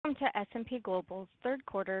to S&P Global's third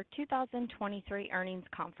quarter 2023 earnings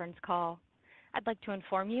conference call. I'd like to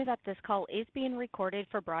inform you that this call is being recorded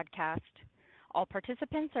for broadcast. All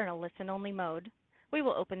participants are in a listen-only mode. We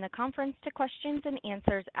will open the conference to questions and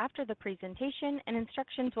answers after the presentation, and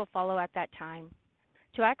instructions will follow at that time.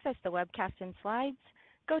 To access the webcast and slides,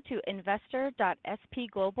 go to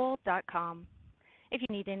investor.spglobal.com. If you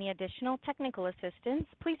need any additional technical assistance,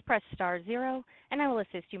 please press star 0, and I will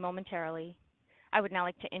assist you momentarily. I would now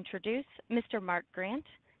like to introduce Mr. Mark Grant,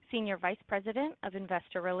 Senior Vice President of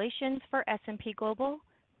Investor Relations for S&P Global.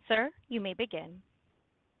 Sir, you may begin.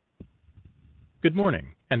 Good morning,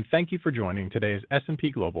 and thank you for joining today's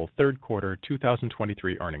S&P Global third quarter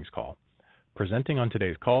 2023 earnings call. Presenting on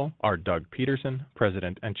today's call are Doug Peterson,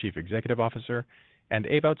 President and Chief Executive Officer, and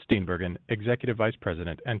Ewout Steenbergen, Executive Vice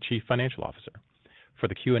President and Chief Financial Officer. For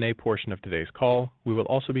the Q&A portion of today's call, we will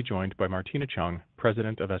also be joined by Martina Cheung,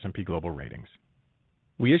 President of S&P Global Ratings.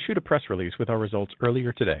 We issued a press release with our results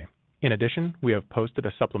earlier today. In addition, we have posted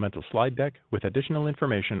a supplemental slide deck with additional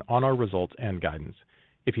information on our results and guidance.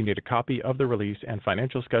 If you need a copy of the release and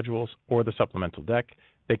financial schedules or the supplemental deck,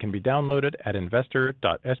 they can be downloaded at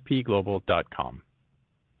investor.spglobal.com.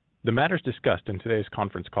 The matters discussed in today's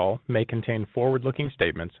conference call may contain forward-looking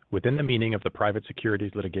statements within the meaning of the Private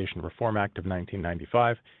Securities Litigation Reform Act of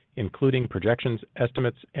 1995, including projections,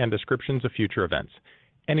 estimates, and descriptions of future events.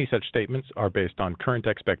 Any such statements are based on current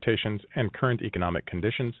expectations and current economic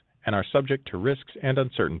conditions and are subject to risks and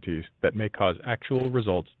uncertainties that may cause actual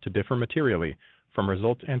results to differ materially from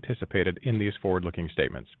results anticipated in these forward-looking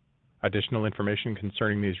statements. Additional information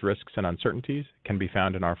concerning these risks and uncertainties can be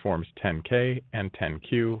found in our Forms 10-K and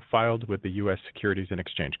 10-Q filed with the U.S. Securities and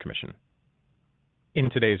Exchange Commission.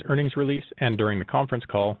 In today's earnings release and during the conference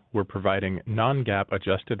call, we're providing non-GAAP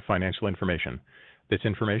adjusted financial information. This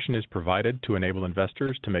information is provided to enable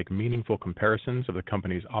investors to make meaningful comparisons of the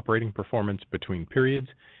company's operating performance between periods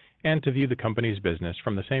and to view the company's business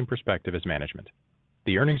from the same perspective as management.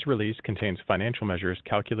 The earnings release contains financial measures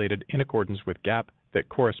calculated in accordance with GAAP that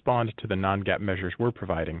correspond to the non-GAAP measures we're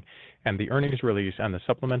providing, and the earnings release and the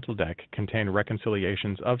supplemental deck contain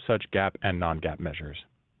reconciliations of such GAAP and non-GAAP measures.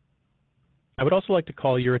 I would also like to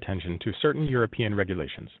call your attention to certain European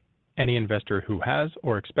regulations. Any investor who has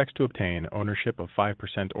or expects to obtain ownership of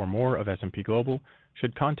 5% or more of S&P Global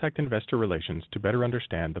should contact Investor Relations to better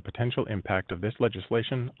understand the potential impact of this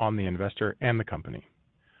legislation on the investor and the company.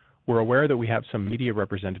 We're aware that we have some media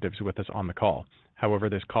representatives with us on the call. However,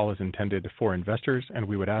 this call is intended for investors, and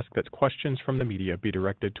we would ask that questions from the media be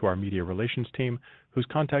directed to our media relations team, whose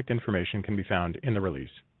contact information can be found in the release.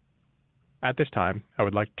 At this time, I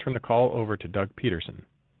would like to turn the call over to Doug Peterson.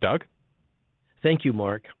 Doug? Thank you,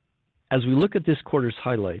 Mark. As we look at this quarter's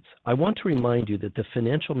highlights, I want to remind you that the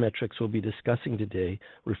financial metrics we'll be discussing today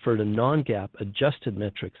refer to non-GAAP adjusted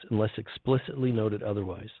metrics unless explicitly noted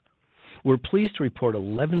otherwise. We're pleased to report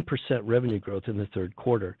 11% revenue growth in the third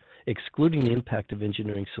quarter, excluding the impact of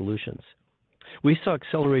engineering solutions. We saw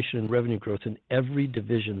acceleration in revenue growth in every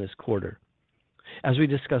division this quarter. As we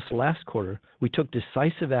discussed last quarter, we took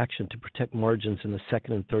decisive action to protect margins in the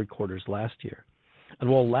second and third quarters last year. And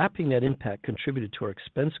while lapping that impact contributed to our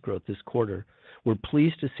expense growth this quarter, we're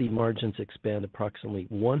pleased to see margins expand approximately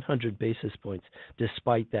 100 basis points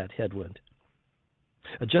despite that headwind.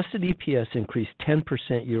 Adjusted EPS increased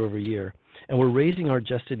 10% year over year, and we're raising our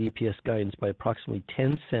adjusted EPS guidance by approximately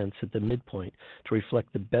 10 cents at the midpoint to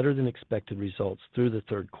reflect the better-than-expected results through the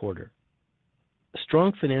third quarter.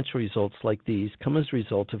 Strong financial results like these come as a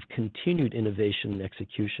result of continued innovation and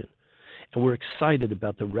execution, and we're excited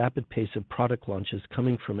about the rapid pace of product launches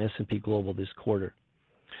coming from S&P Global this quarter.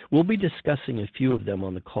 We'll be discussing a few of them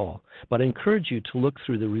on the call, but I encourage you to look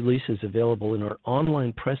through the releases available in our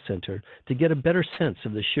online press center to get a better sense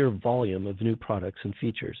of the sheer volume of new products and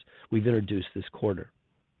features we've introduced this quarter.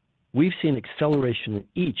 We've seen acceleration in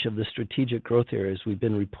each of the strategic growth areas we've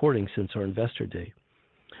been reporting since our Investor Day.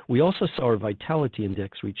 We also saw our Vitality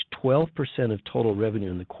Index reach 12% of total revenue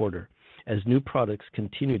in the quarter, as new products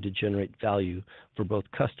continue to generate value for both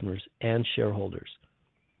customers and shareholders.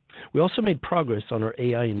 We also made progress on our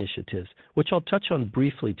AI initiatives, which I'll touch on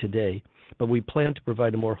briefly today, but we plan to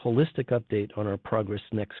provide a more holistic update on our progress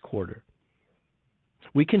next quarter.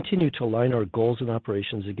 We continue to align our goals and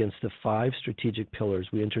operations against the 5 strategic pillars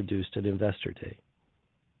we introduced at Investor Day.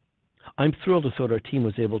 I'm thrilled with what our team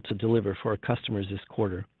was able to deliver for our customers this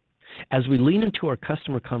quarter. As we lean into our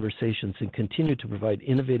customer conversations and continue to provide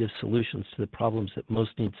innovative solutions to the problems that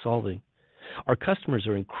most need solving, our customers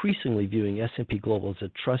are increasingly viewing S&P Global as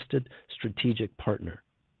a trusted strategic partner.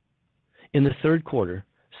 In the third quarter,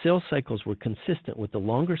 sales cycles were consistent with the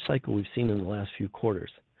longer cycle we've seen in the last few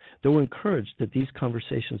quarters. though we're encouraged that these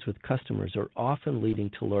conversations with customers are often leading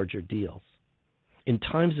to larger deals. In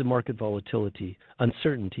times of market volatility,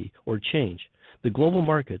 uncertainty, or change, the global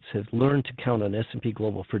markets have learned to count on S&P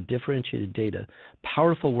Global for differentiated data,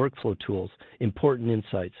 powerful workflow tools, important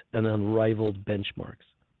insights, and unrivaled benchmarks.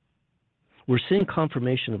 We're seeing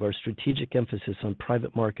confirmation of our strategic emphasis on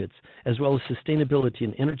private markets, as well as sustainability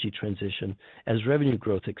and energy transition, as revenue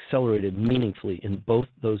growth accelerated meaningfully in both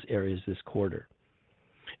those areas this quarter.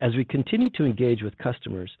 As we continue to engage with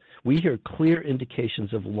customers, we hear clear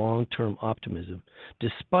indications of long-term optimism,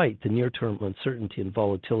 despite the near-term uncertainty and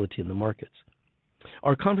volatility in the markets.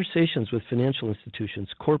 Our conversations with financial institutions,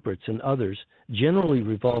 corporates, and others generally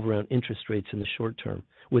revolve around interest rates in the short term,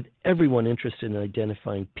 with everyone interested in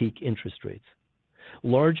identifying peak interest rates.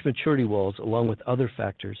 Large maturity walls, along with other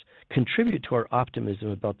factors, contribute to our optimism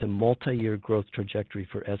about the multi-year growth trajectory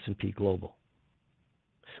for S&P Global.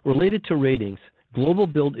 Related to ratings, global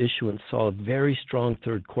billed issuance saw a very strong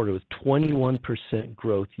third quarter with 21%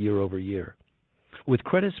 growth year over year. With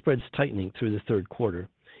credit spreads tightening through the third quarter,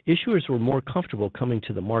 issuers were more comfortable coming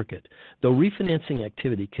to the market, though refinancing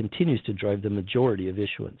activity continues to drive the majority of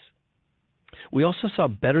issuance. We also saw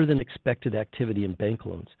better than expected activity in bank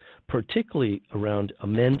loans, particularly around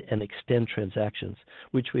amend and extend transactions,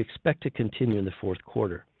 which we expect to continue in the fourth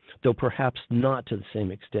quarter, though perhaps not to the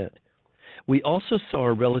same extent. We also saw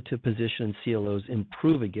our relative position in CLOs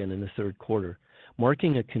improve again in the third quarter,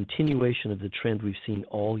 marking a continuation of the trend we've seen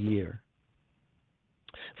all year.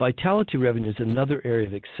 Vitality revenue is another area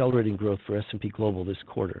of accelerating growth for S&P Global this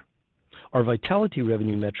quarter. Our Vitality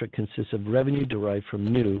revenue metric consists of revenue derived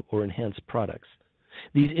from new or enhanced products.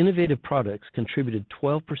 These innovative products contributed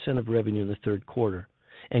 12% of revenue in the third quarter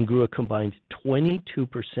and grew a combined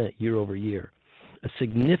 22% year over year, a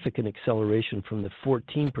significant acceleration from the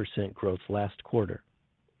 14% growth last quarter.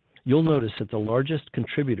 You'll notice that the largest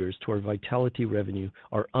contributors to our Vitality revenue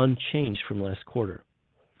are unchanged from last quarter.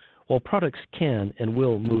 While products can and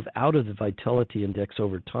will move out of the Vitality Index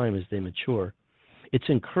over time as they mature, it's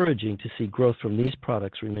encouraging to see growth from these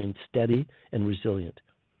products remain steady and resilient.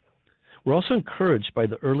 We're also encouraged by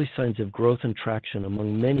the early signs of growth and traction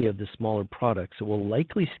among many of the smaller products that will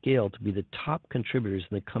likely scale to be the top contributors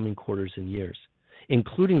in the coming quarters and years,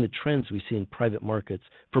 including the trends we see in private markets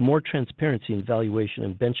for more transparency in valuation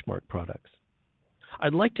and benchmark products.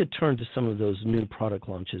 I'd like to turn to some of those new product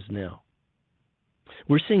launches now.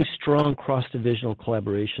 We're seeing strong cross-divisional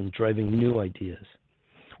collaboration driving new ideas,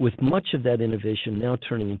 with much of that innovation now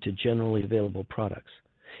turning into generally available products.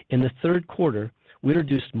 In the third quarter, we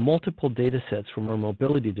introduced multiple data sets from our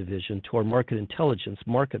Mobility division to our Market Intelligence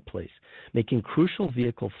marketplace, making crucial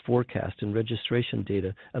vehicle forecast and registration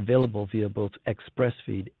data available via both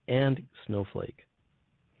ExpressFeed and Snowflake.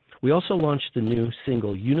 We also launched the new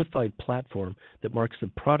single unified platform that marks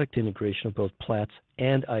the product integration of both Platts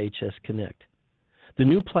and IHS Connect. The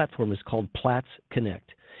new platform is called Platts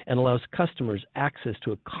Connect and allows customers access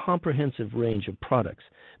to a comprehensive range of products,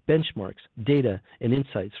 benchmarks, data, and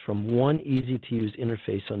insights from one easy-to-use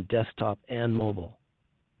interface on desktop and mobile.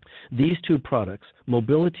 These two products,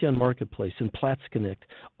 Mobility on Marketplace and Platts Connect,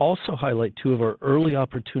 also highlight two of our early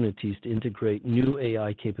opportunities to integrate new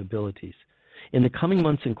AI capabilities. In the coming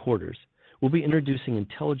months and quarters, we'll be introducing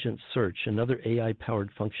intelligent search and other AI-powered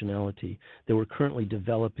functionality that we're currently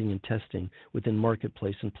developing and testing within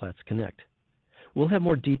Marketplace and Platts Connect. We'll have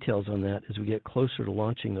more details on that as we get closer to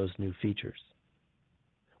launching those new features.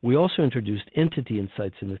 We also introduced Entity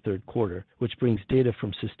Insights in the third quarter, which brings data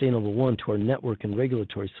from Sustainable1 to our network and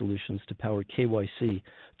regulatory solutions to power KYC,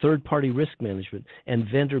 third-party risk management, and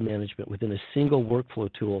vendor management within a single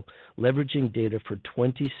workflow tool, leveraging data for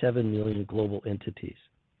 27 million global entities.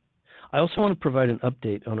 I also want to provide an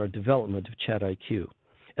update on our development of ChatIQ.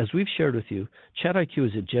 As we've shared with you, ChatIQ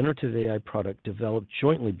is a generative AI product developed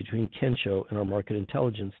jointly between Kensho and our Market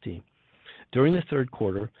Intelligence team. During the third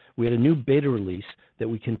quarter, we had a new beta release that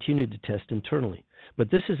we continued to test internally,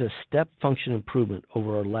 but this is a step function improvement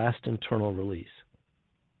over our last internal release.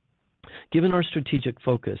 Given our strategic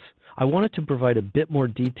focus, I wanted to provide a bit more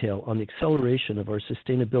detail on the acceleration of our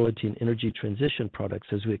sustainability and energy transition products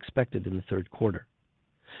as we expected in the third quarter.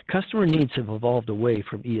 Customer needs have evolved away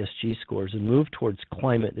from ESG scores and moved towards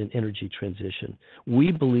climate and energy transition.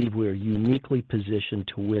 We believe we are uniquely positioned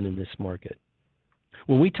to win in this market.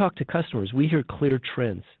 When we talk to customers, we hear clear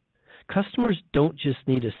trends. Customers don't just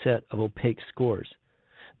need a set of opaque scores.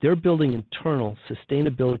 They're building internal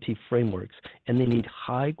sustainability frameworks, and they need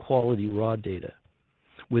high-quality raw data.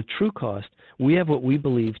 With TrueCost, we have what we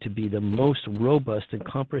believe to be the most robust and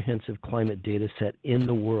comprehensive climate data set in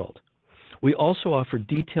the world. We also offer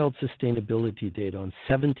detailed sustainability data on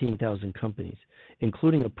 17,000 companies,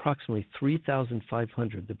 including approximately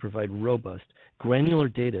 3,500 that provide robust, granular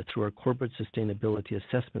data through our Corporate Sustainability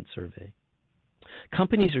Assessment Survey.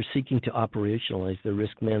 Companies are seeking to operationalize their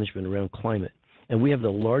risk management around climate, and we have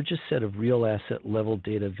the largest set of real asset level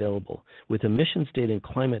data available, with emissions data and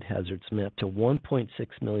climate hazards mapped to 1.6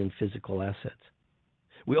 million physical assets.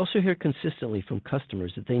 We also hear consistently from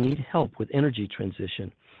customers that they need help with energy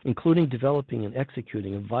transition, including developing and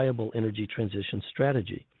executing a viable energy transition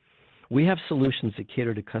strategy. We have solutions that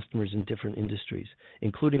cater to customers in different industries,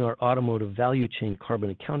 including our automotive value chain carbon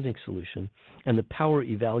accounting solution and the Power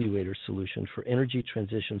Evaluator solution for energy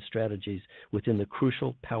transition strategies within the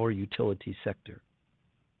crucial power utility sector.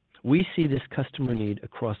 We see this customer need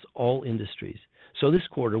across all industries, so this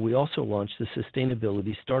quarter we also launched the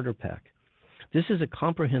Sustainability Starter Pack. This is a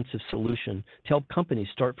comprehensive solution to help companies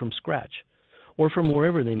start from scratch or from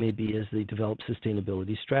wherever they may be as they develop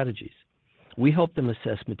sustainability strategies. We help them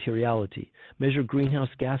assess materiality, measure greenhouse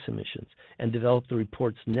gas emissions, and develop the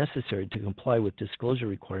reports necessary to comply with disclosure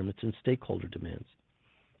requirements and stakeholder demands.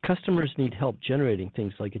 Customers need help generating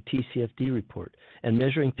things like a TCFD report and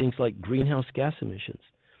measuring things like greenhouse gas emissions.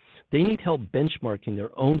 They need help benchmarking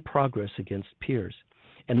their own progress against peers,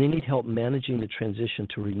 and they need help managing the transition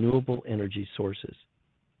to renewable energy sources.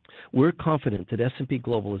 We're confident that S&P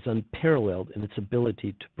Global is unparalleled in its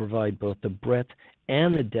ability to provide both the breadth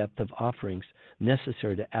and the depth of offerings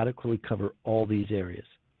necessary to adequately cover all these areas.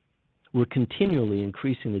 We're continually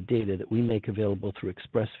increasing the data that we make available through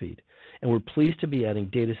ExpressFeed, and we're pleased to be adding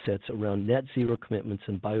data sets around net zero commitments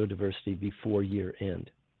and biodiversity before year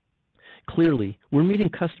end. Clearly, we're meeting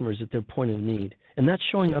customers at their point of need, and that's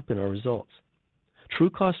showing up in our results. True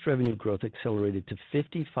cost revenue growth accelerated to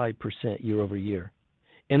 55% year over year.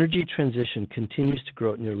 Energy transition continues to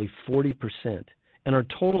grow at nearly 40%, and our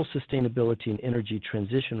total sustainability and energy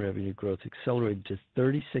transition revenue growth accelerated to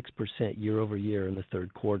 36% year over year in the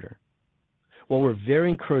third quarter. While we're very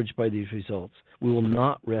encouraged by these results, we will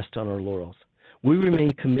not rest on our laurels. We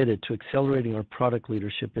remain committed to accelerating our product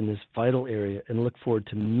leadership in this vital area and look forward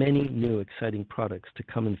to many new exciting products to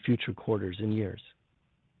come in future quarters and years.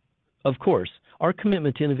 Of course, our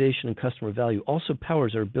commitment to innovation and customer value also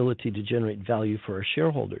powers our ability to generate value for our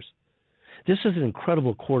shareholders. This is an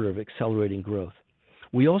incredible quarter of accelerating growth.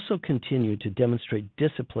 We also continue to demonstrate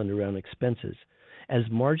discipline around expenses, as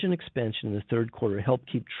margin expansion in the third quarter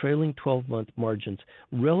helped keep trailing 12-month margins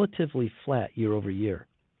relatively flat year over year.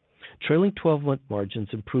 Trailing 12-month margins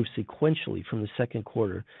improved sequentially from the second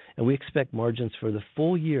quarter, and we expect margins for the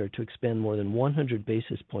full year to expand more than 100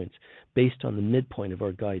 basis points based on the midpoint of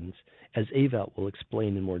our guidance, as Ewout will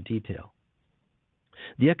explain in more detail.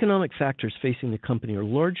 The economic factors facing the company are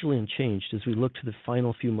largely unchanged as we look to the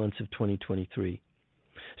final few months of 2023.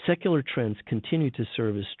 Secular trends continue to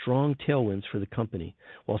serve as strong tailwinds for the company,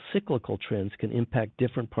 while cyclical trends can impact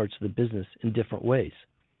different parts of the business in different ways.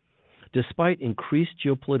 Despite increased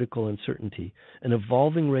geopolitical uncertainty, an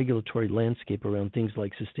evolving regulatory landscape around things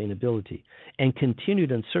like sustainability, and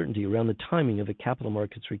continued uncertainty around the timing of a capital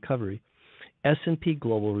markets recovery, S&P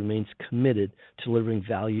Global remains committed to delivering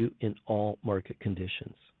value in all market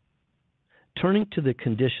conditions. Turning to the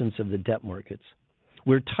conditions of the debt markets,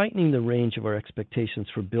 we're tightening the range of our expectations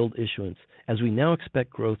for billed issuance as we now expect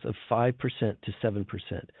growth of 5% to 7%,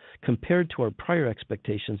 compared to our prior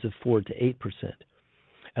expectations of 4 to 8%.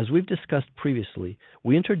 As we've discussed previously,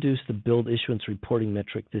 we introduced the billed issuance reporting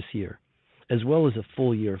metric this year, as well as a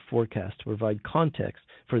full-year forecast to provide context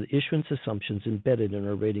for the issuance assumptions embedded in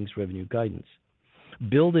our ratings revenue guidance.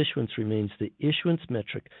 Billed issuance remains the issuance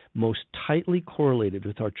metric most tightly correlated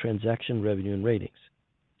with our transaction revenue and ratings.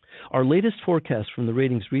 Our latest forecast from the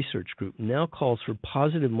Ratings Research Group now calls for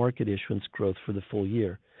positive market issuance growth for the full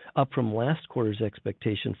year, up from last quarter's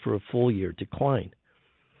expectation for a full-year decline.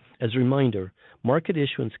 As a reminder, market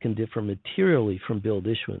issuance can differ materially from billed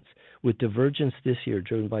issuance, with divergence this year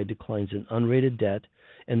driven by declines in unrated debt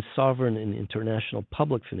and sovereign and international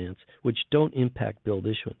public finance, which don't impact billed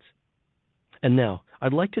issuance. And now,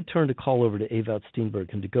 I'd like to turn the call over to Ewout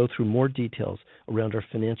Steenbergen to go through more details around our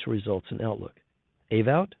financial results and outlook.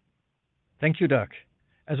 Ewout? Thank you, Doug.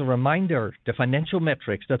 As a reminder, the financial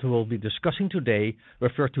metrics that we will be discussing today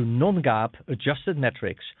refer to non-GAAP adjusted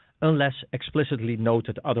metrics unless explicitly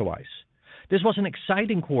noted otherwise. This was an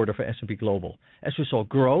exciting quarter for S&P Global, as we saw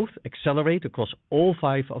growth accelerate across all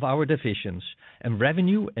 5 of our divisions, and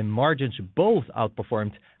revenue and margins both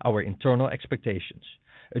outperformed our internal expectations.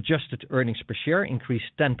 Adjusted earnings per share increased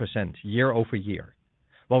 10% year over year.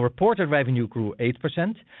 While reported revenue grew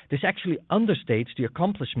 8%, this actually understates the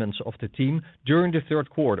accomplishments of the team during the third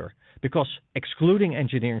quarter, because excluding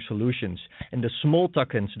engineering solutions and the small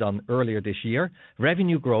tuck-ins done earlier this year,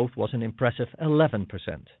 revenue growth was an impressive 11%.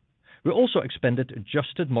 We also expanded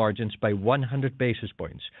adjusted margins by 100 basis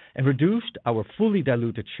points and reduced our fully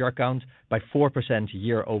diluted share count by 4%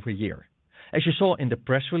 year over year. As you saw in the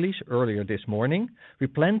press release earlier this morning, we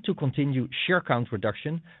plan to continue share count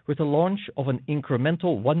reduction with the launch of an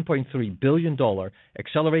incremental $1.3 billion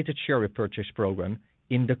accelerated share repurchase program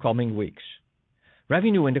in the coming weeks.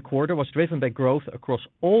 Revenue in the quarter was driven by growth across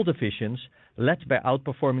all divisions, led by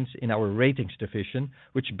outperformance in our ratings division,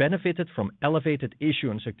 which benefited from elevated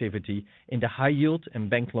issuance activity in the high yield and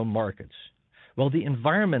bank loan markets. While the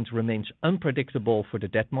environment remains unpredictable for the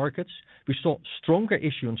debt markets, we saw stronger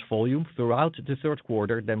issuance volume throughout the third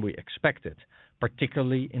quarter than we expected,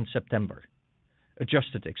 particularly in September.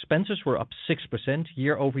 Adjusted expenses were up 6%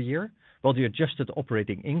 year over year, while the adjusted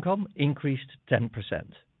operating income increased 10%.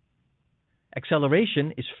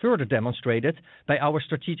 Acceleration is further demonstrated by our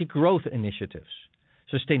strategic growth initiatives.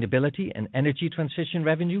 Sustainability and energy transition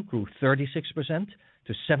revenue grew 36%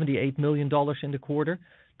 to $78 million in the quarter,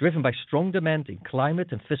 driven by strong demand in climate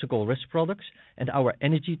and physical risk products and our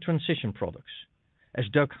energy transition products. As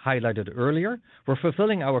Doug highlighted earlier, we're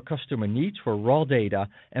fulfilling our customer needs for raw data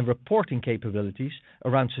and reporting capabilities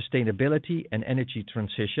around sustainability and energy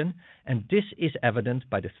transition, and this is evident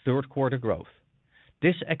by the third quarter growth.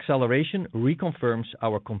 This acceleration reconfirms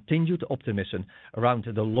our continued optimism around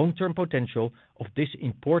the long-term potential of this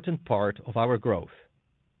important part of our growth.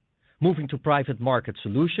 Moving to private market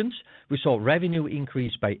solutions, we saw revenue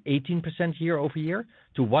increase by 18% year over year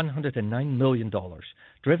to $109 million,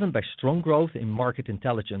 driven by strong growth in market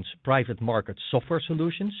intelligence private market software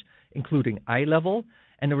solutions, including iLevel,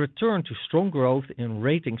 and a return to strong growth in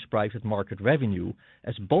ratings private market revenue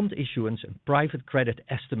as bond issuance and private credit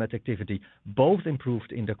estimate activity both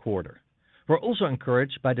improved in the quarter. We're also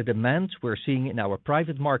encouraged by the demand we're seeing in our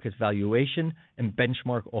private market valuation and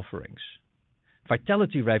benchmark offerings.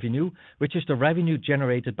 Vitality revenue, which is the revenue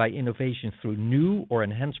generated by innovation through new or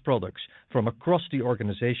enhanced products from across the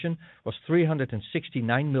organization, was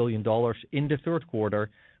 $369 million in the third quarter,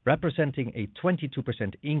 representing a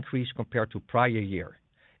 22% increase compared to prior year.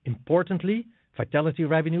 Importantly, Vitality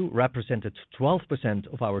revenue represented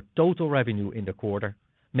 12% of our total revenue in the quarter,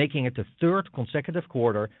 making it the third consecutive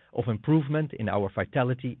quarter of improvement in our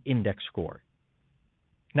Vitality Index score.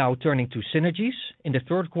 Now turning to synergies, in the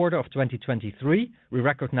third quarter of 2023, we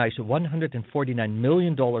recognized $149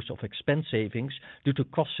 million of expense savings due to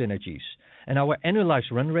cost synergies, and our annualized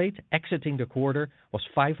run rate exiting the quarter was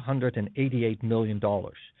 $588 million.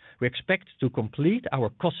 We expect to complete our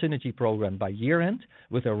cost synergy program by year-end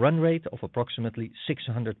with a run rate of approximately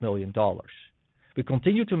 $600 million. We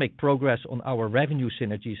continue to make progress on our revenue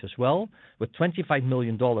synergies as well, with $25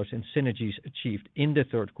 million in synergies achieved in the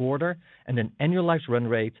third quarter and an annualized run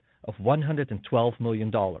rate of $112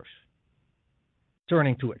 million.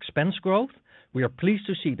 Turning to expense growth, we are pleased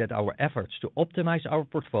to see that our efforts to optimize our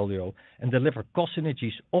portfolio and deliver cost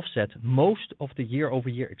synergies offset most of the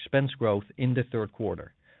year-over-year expense growth in the third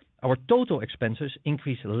quarter. Our total expenses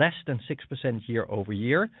increased less than 6% year over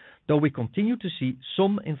year, though we continue to see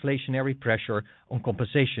some inflationary pressure on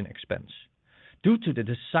compensation expense. Due to the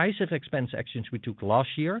decisive expense actions we took last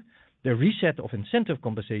year, the reset of incentive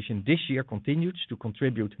compensation this year continues to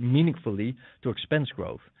contribute meaningfully to expense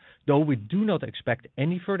growth, though we do not expect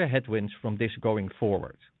any further headwinds from this going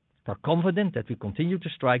forward. We're confident that we continue to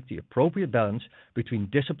strike the appropriate balance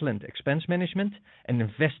between disciplined expense management and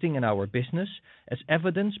investing in our business, as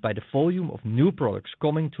evidenced by the volume of new products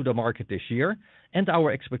coming to the market this year and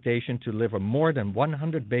our expectation to deliver more than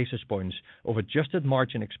 100 basis points of adjusted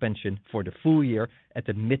margin expansion for the full year at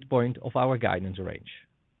the midpoint of our guidance range.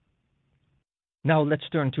 Now let's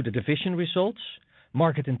turn to the division results.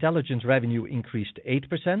 Market intelligence revenue increased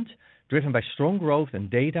 8%, driven by strong growth in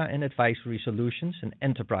data and advisory solutions and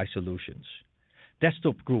enterprise solutions.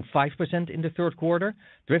 Desktop grew 5% in the third quarter,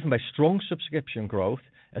 driven by strong subscription growth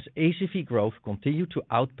as ACV growth continued to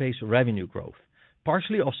outpace revenue growth,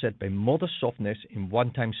 partially offset by modest softness in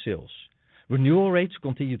one-time sales. Renewal rates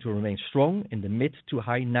continue to remain strong in the mid to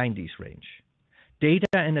high 90s range. Data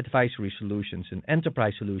and advisory solutions and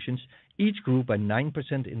enterprise solutions each grew by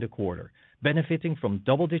 9% in the quarter, benefiting from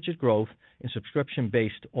double-digit growth in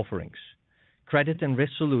subscription-based offerings. Credit and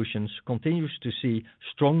risk solutions continues to see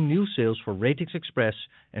strong new sales for Ratings Express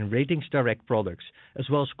and Ratings Direct products, as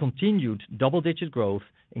well as continued double-digit growth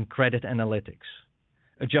in credit analytics.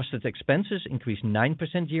 Adjusted expenses increased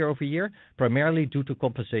 9% year over year, primarily due to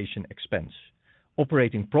compensation expense.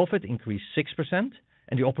 Operating profit increased 6%,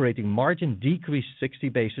 and the operating margin decreased 60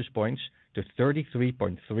 basis points to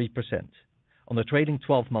 33.3%. On a trailing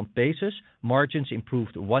 12-month basis, margins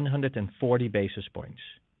improved 140 basis points.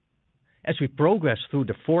 As we progress through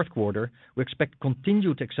the fourth quarter, we expect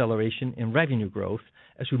continued acceleration in revenue growth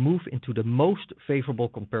as we move into the most favorable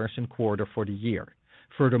comparison quarter for the year.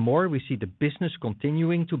 Furthermore, we see the business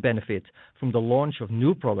continuing to benefit from the launch of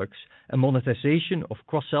new products and monetization of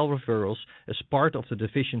cross-sell referrals as part of the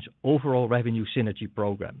division's overall revenue synergy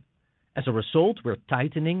program. As a result, we're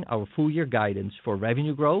tightening our full-year guidance for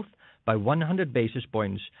revenue growth by 100 basis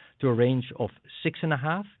points to a range of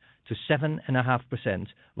 6.5% to 7.5%,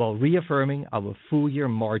 while reaffirming our full-year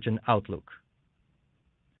margin outlook.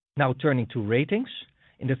 Now turning to ratings.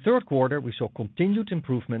 In the third quarter, we saw continued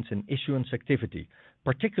improvements in issuance activity,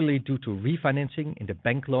 particularly due to refinancing in the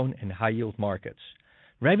bank loan and high-yield markets.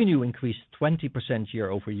 Revenue increased 20%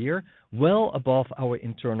 year-over-year, well above our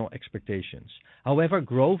internal expectations. However,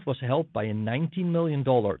 growth was helped by a $19 million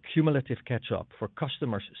cumulative catch-up for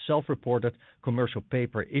customers' self-reported commercial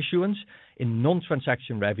paper issuance in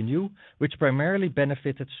non-transaction revenue, which primarily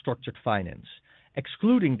benefited structured finance.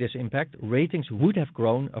 Excluding this impact, ratings would have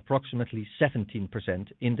grown approximately 17%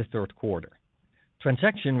 in the third quarter.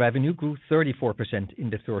 Transaction revenue grew 34%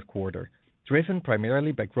 in the third quarter, driven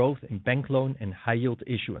primarily by growth in bank loan and high-yield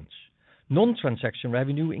issuance. Non-transaction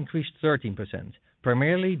revenue increased 13%,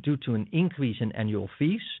 primarily due to an increase in annual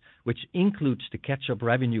fees, which includes the catch-up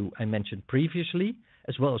revenue I mentioned previously,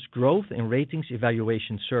 as well as growth in ratings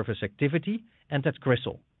evaluation service activity and at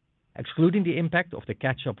Crystal. Excluding the impact of the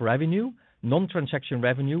catch-up revenue, non-transaction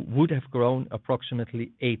revenue would have grown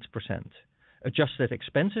approximately 8%. Adjusted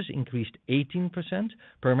expenses increased 18%,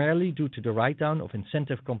 primarily due to the write-down of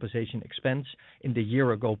incentive compensation expense in the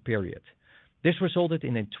year-ago period. This resulted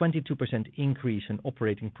in a 22% increase in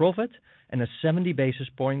operating profit and a 70 basis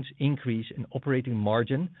points increase in operating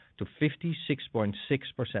margin to 56.6%.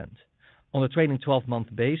 On a trailing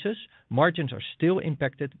 12-month basis, margins are still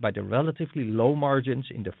impacted by the relatively low margins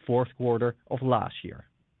in the fourth quarter of last year.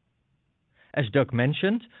 As Doug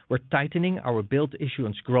mentioned, we're tightening our billed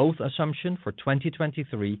issuance growth assumption for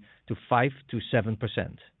 2023 to 5 to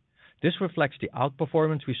 7%. This reflects the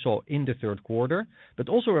outperformance we saw in the third quarter, but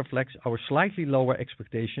also reflects our slightly lower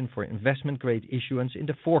expectation for investment-grade issuance in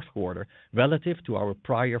the fourth quarter relative to our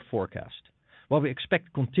prior forecast. While we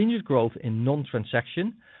expect continued growth in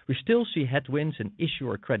non-transaction, we still see headwinds in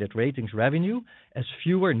issuer credit ratings revenue as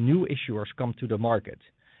fewer new issuers come to the market.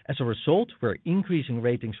 As a result, we're increasing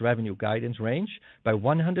ratings revenue guidance range by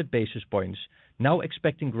 100 basis points, now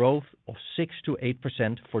expecting growth of 6 to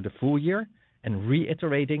 8% for the full year and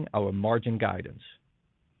reiterating our margin guidance.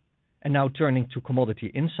 And now turning to Commodity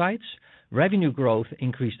Insights, revenue growth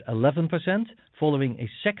increased 11% following a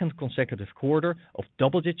second consecutive quarter of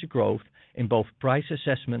double-digit growth in both price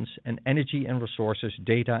assessments and energy and resources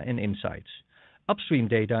data and insights. Upstream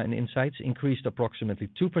data and insights increased approximately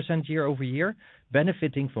 2% year-over-year,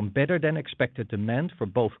 benefiting from better-than-expected demand for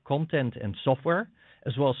both content and software,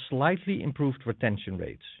 as well as slightly improved retention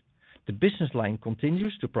rates. The business line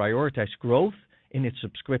continues to prioritize growth in its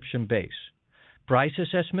subscription base. Price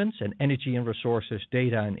assessments and energy and resources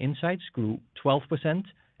data and insights grew 12%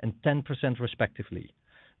 and 10% respectively.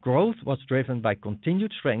 Growth was driven by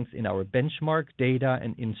continued strength in our benchmark data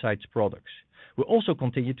and insights products. We also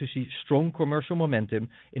continue to see strong commercial momentum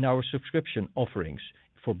in our subscription offerings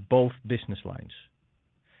for both business lines.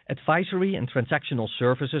 Advisory and transactional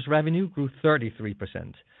services revenue grew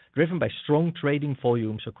 33%, driven by strong trading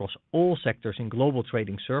volumes across all sectors in global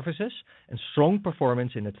trading services and strong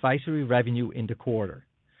performance in advisory revenue in the quarter.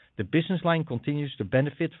 The business line continues to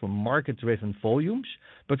benefit from market-driven volumes,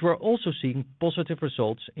 but we're also seeing positive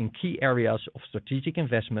results in key areas of strategic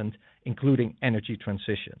investment, including energy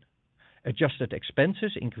transition. Adjusted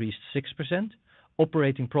expenses increased 6%,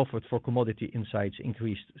 operating profit for Commodity Insights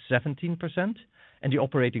increased 17%, and the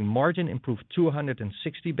operating margin improved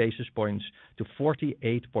 260 basis points to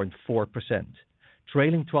 48.4%.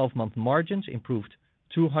 Trailing 12-month margins improved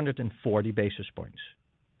 240 basis points.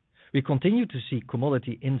 We continue to see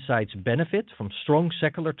Commodity Insights benefit from strong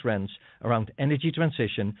secular trends around energy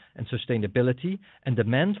transition and sustainability and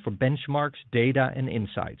demand for benchmarks, data, and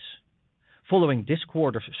insights. Following this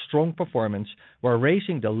quarter's strong performance, we're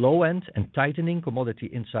raising the low end and tightening Commodity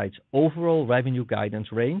Insights' overall revenue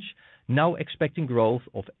guidance range, now expecting growth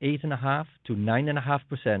of 8.5% to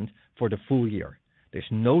 9.5% for the full year.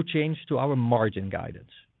 There's no change to our margin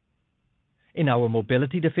guidance. In our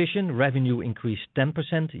Mobility division, revenue increased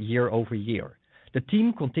 10% year-over-year. The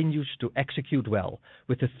team continues to execute well,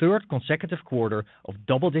 with the third consecutive quarter of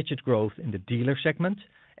double-digit growth in the dealer segment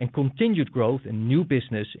and continued growth in new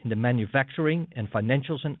business in the manufacturing and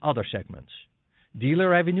financials and other segments. Dealer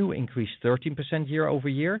revenue increased 13%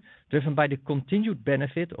 year-over-year, driven by the continued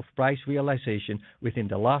benefit of price realization within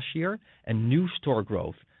the last year and new store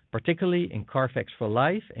growth, particularly in Carfax for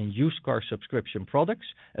Life and used car subscription products,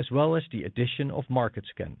 as well as the addition of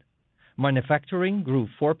MarketScan. Manufacturing grew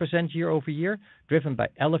 4% year-over-year, driven by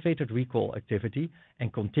elevated recall activity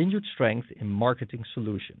and continued strength in marketing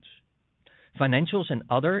solutions. Financials and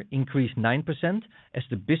other increased 9% as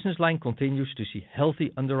the business line continues to see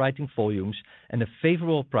healthy underwriting volumes and a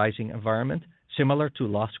favorable pricing environment similar to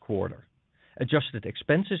last quarter. Adjusted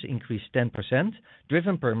expenses increased 10%,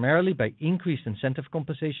 driven primarily by increased incentive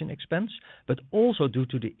compensation expense, but also due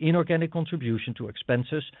to the inorganic contribution to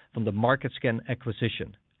expenses from the MarketScan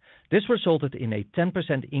acquisition. This resulted in a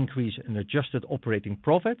 10% increase in adjusted operating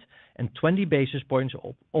profit and 20 basis points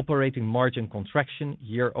of operating margin contraction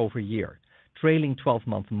year-over-year. Trailing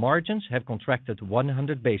 12-month margins have contracted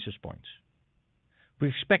 100 basis points. We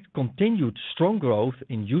expect continued strong growth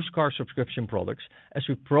in used car subscription products as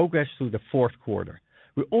we progress through the fourth quarter.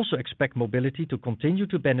 We also expect mobility to continue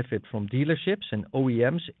to benefit from dealerships and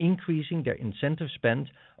OEMs increasing their incentive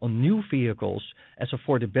spend on new vehicles as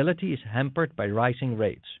affordability is hampered by rising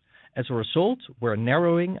rates. As a result, we're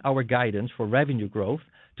narrowing our guidance for revenue growth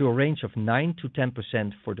to a range of 9 to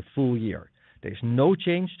 10% for the full year. There is no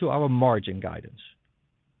change to our margin guidance.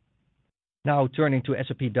 Now turning to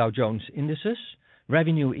S&P Dow Jones Indices,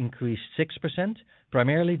 revenue increased 6%,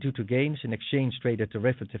 primarily due to gains in exchange-traded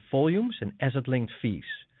derivative volumes and asset-linked fees.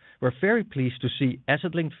 We're very pleased to see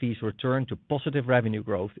asset-linked fees return to positive revenue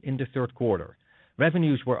growth in the third quarter.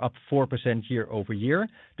 Revenues were up 4% year-over-year,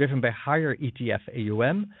 driven by higher ETF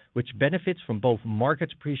AUM, which benefits from both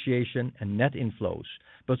market appreciation and net inflows,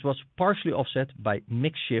 but was partially offset by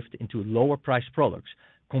mix shift into lower-priced products,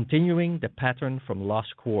 continuing the pattern from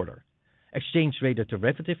last quarter. Exchange-traded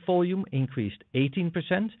derivative volume increased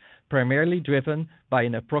 18%, primarily driven by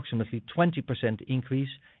an approximately 20% increase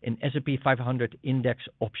in S&P 500 index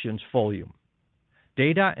options volume.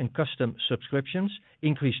 Data and custom subscriptions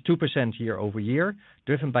increased 2% year-over-year,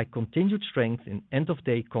 driven by continued strength in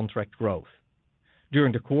end-of-day contract growth.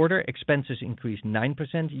 During the quarter, expenses increased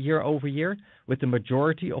 9% year-over-year, with the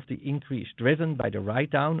majority of the increase driven by the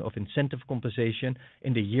write-down of incentive compensation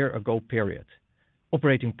in the year-ago period.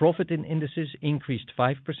 Operating profit in indices increased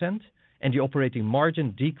 5%, and the operating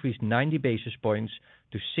margin decreased 90 basis points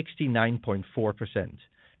to 69.4%.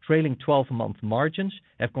 Trailing 12-month margins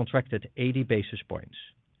have contracted 80 basis points.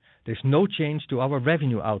 There's no change to our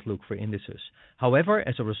revenue outlook for indices. However,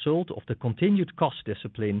 as a result of the continued cost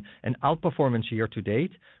discipline and outperformance year to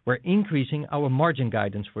date, we're increasing our margin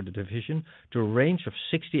guidance for the division to a range of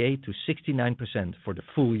 68 to 69% for the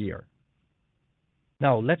full year.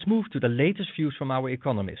 Now, let's move to the latest views from our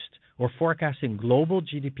economists, who are forecasting global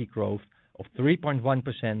GDP growth of 3.1%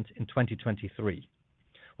 in 2023.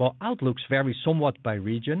 While outlooks vary somewhat by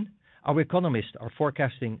region, our economists are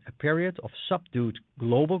forecasting a period of subdued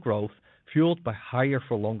global growth fueled by higher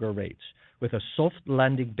for longer rates, with a soft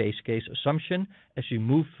landing base case assumption as we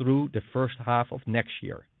move through the first half of next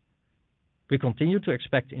year. We continue to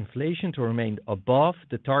expect inflation to remain above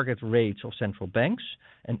the target rates of central banks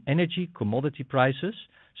and energy commodity prices,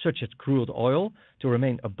 such as crude oil, to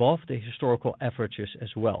remain above the historical averages as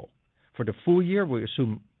well. For the full year, we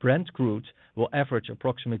assume Brent crude will average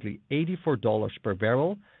approximately $84 per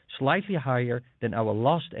barrel, slightly higher than our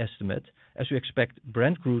last estimate, as we expect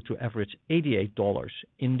Brent crude to average $88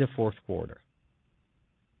 in the fourth quarter.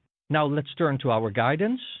 Now let's turn to our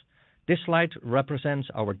guidance. This slide represents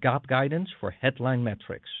our GAAP guidance for headline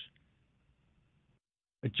metrics.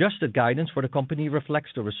 Adjusted guidance for the company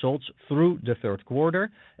reflects the results through the third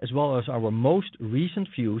quarter, as well as our most recent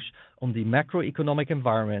views on the macroeconomic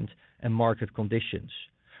environment and market conditions.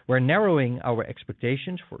 We're narrowing our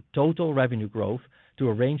expectations for total revenue growth to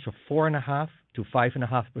a range of 4.5% to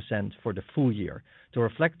 5.5% for the full year, to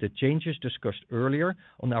reflect the changes discussed earlier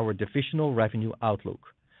on our divisional revenue outlook.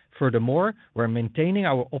 Furthermore, we're maintaining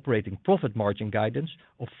our operating profit margin guidance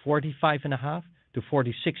of 45.5% to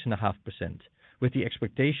 46.5%, with the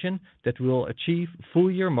expectation that we will achieve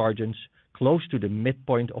full-year margins close to the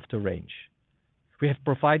midpoint of the range. We have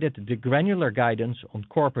provided the granular guidance on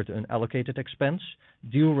corporate unallocated expense,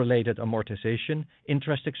 deal-related amortization,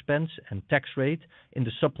 interest expense, and tax rate in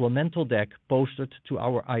the supplemental deck posted to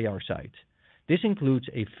our IR site. This includes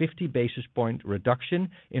a 50 basis point reduction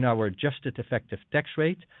in our adjusted effective tax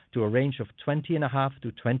rate to a range of 20.5%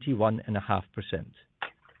 to 21.5%.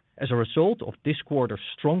 As a result of this quarter's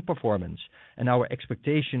strong performance and our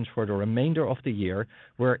expectations for the remainder of the year,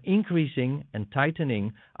 we're increasing and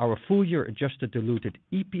tightening our full-year adjusted diluted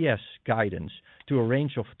EPS guidance to a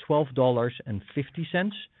range of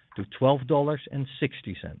 $12.50 to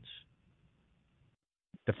 $12.60.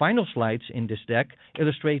 The final slides in this deck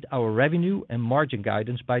illustrate our revenue and margin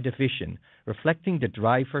guidance by division, reflecting the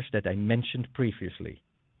drivers that I mentioned previously.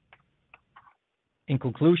 In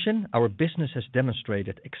conclusion, our business has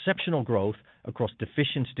demonstrated exceptional growth across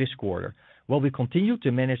divisions this quarter, while we continue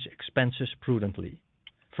to manage expenses prudently.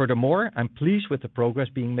 Furthermore, I'm pleased with the progress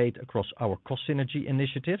being made across our cost synergy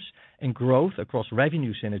initiatives and growth across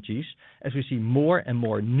revenue synergies as we see more and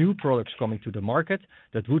more new products coming to the market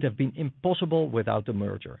that would have been impossible without the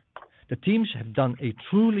merger. The teams have done a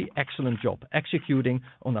truly excellent job executing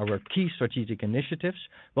on our key strategic initiatives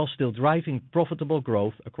while still driving profitable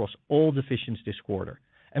growth across all divisions this quarter,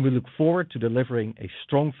 and we look forward to delivering a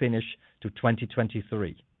strong finish to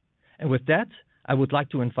 2023. And with that, I would like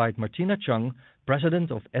to invite Martina Cheung,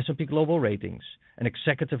 President of S&P Global Ratings and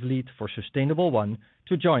Executive Lead for Sustainable One,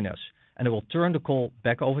 to join us, and I will turn the call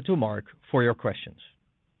back over to Mark for your questions.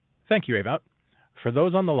 Thank you, Ewout. For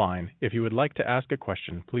those on the line, if you would like to ask a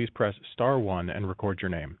question, please press star 1 and record your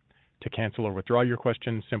name. To cancel or withdraw your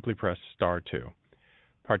question, simply press star 2.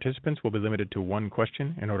 Participants will be limited to one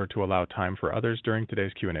question in order to allow time for others during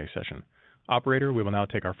today's Q&A session. Operator, we will now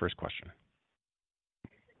take our first question.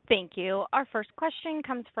 Thank you. Our first question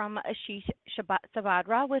comes from Ashish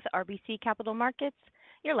Sabadra with RBC Capital Markets.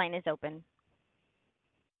 Your line is open.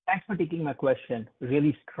 Thanks for taking my question.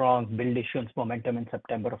 Really strong billed issuance momentum in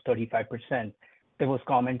September of 35%. There was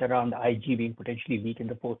comment around IG being potentially weak in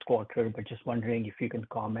the fourth quarter, but just wondering if you can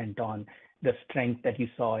comment on the strength that you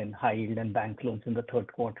saw in high yield and bank loans in the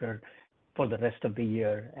third quarter for the rest of the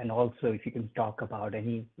year. And also if you can talk about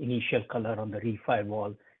any initial color on the refi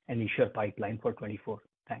wall and issuer pipeline for 24.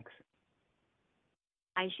 Thanks.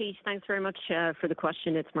 Hi, Ashish. Thanks very much for the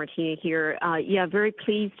question. It's Martina here. Very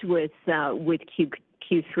pleased with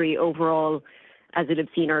Q3 overall. As it had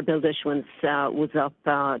seen, our billed issuance was up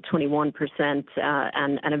 21%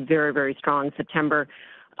 and a very, very strong September.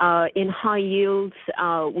 In high yields,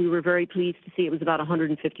 we were very pleased to see it was about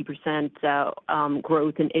 150%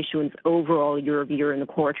 growth in issuance overall year-over-year in the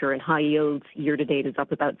quarter. And high yields year-to-date is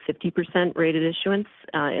up about 50% rated issuance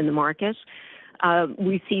in the market.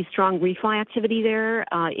 We see strong refi activity there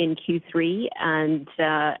in Q3 and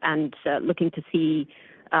looking to see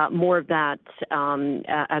more of that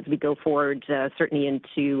as we go forward, certainly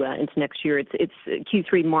into next year. It's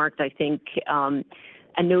Q3 marked, I think,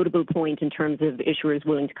 a notable point in terms of issuers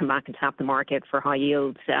willing to come back and tap the market for high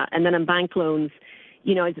yields. And then on bank loans,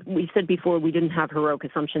 you know, as we said before, we didn't have heroic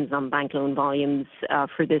assumptions on bank loan volumes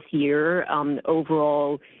for this year.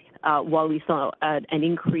 Overall, while we saw an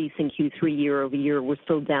increase in Q3 year-over-year, we're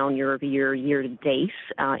still down year-over-year, year-to-date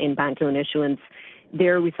in bank loan issuance.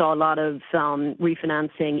 There we saw a lot of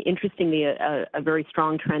refinancing. Interestingly, a very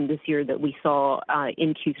strong trend this year that we saw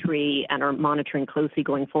in Q3 and are monitoring closely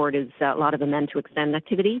going forward is a lot of amend to extend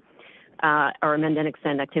activity, or amend and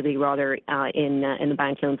extend activity rather, in the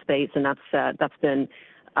bank loan space, and that's been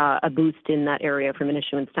a boost in that area from an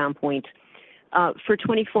issuance standpoint. For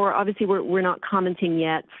 24, obviously we're not commenting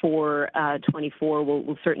yet for 24.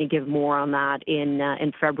 We'll certainly give more on that in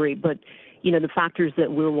February, but you know, the factors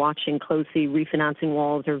that we're watching closely, refinancing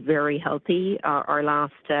walls are very healthy. Our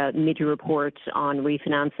last mid-year report on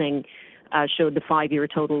refinancing showed the 5-year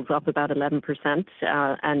totals up about 11%,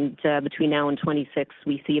 and between now and 26,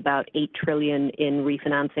 we see about $8 trillion in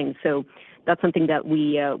refinancing. So that's something that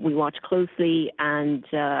we watch closely, and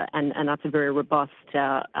that's a very robust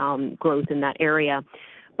growth in that area.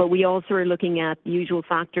 But we also are looking at the usual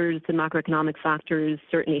factors, the macroeconomic factors,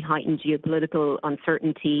 certainly heightened geopolitical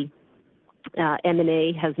uncertainty.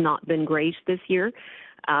 M&A has not been great this year.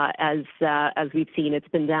 As we've seen, it's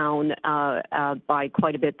been down by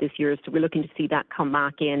quite a bit this year, so we're looking to see that come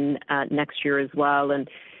back in next year as well. And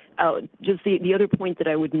just the other point that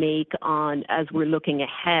I would make on as we're looking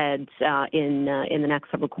ahead in the next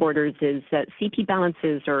several quarters is that CP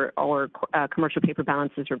balances or commercial paper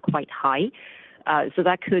balances are quite high. So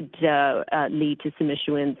that could lead to some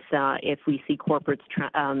issuance if we see corporates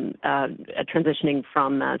transitioning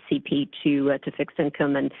from CP to fixed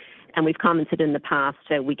income. And we've commented in the past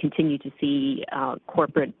that we continue to see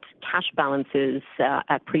corporate cash balances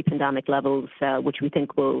at pre-pandemic levels, which we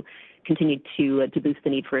think will continue to boost the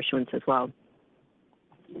need for issuance as well.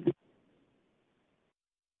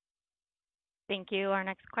 Thank you. Our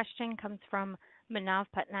next question comes from Manav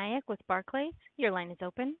Patnaik with Barclays. Your line is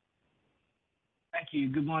open. Thank you.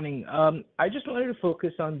 Good morning. I just wanted to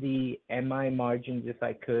focus on the MI margins, if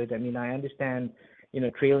I could. I mean, I understand,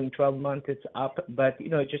 trailing 12 months, it's up, but,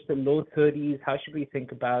 just the low 30s, how should we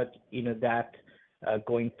think about, that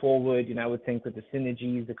going forward? I would think with the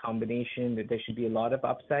synergies, the combination, that there should be a lot of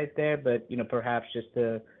upside there, but, perhaps just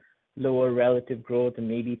a lower relative growth, and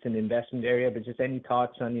maybe it's an investment area. But just any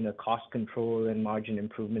thoughts on, cost control and margin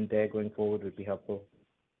improvement there going forward would be helpful.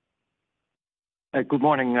 Good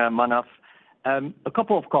morning, Manav. A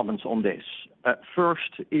couple of comments on this.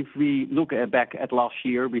 First, if we look back at last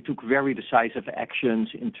year, we took very decisive actions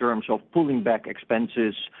in terms of pulling back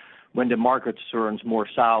expenses when the market turns more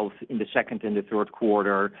south in the second and the third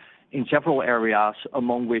quarter in several areas,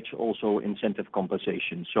 among which also incentive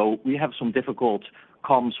compensation. So we have some difficult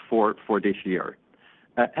comms for this year.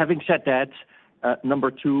 Having said that,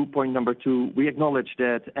 point number two, we acknowledge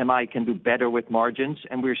that MI can do better with margins,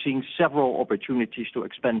 and we're seeing several opportunities to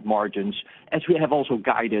expand margins, as we have also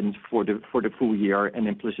guided for the full year and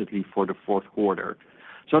implicitly for the fourth quarter.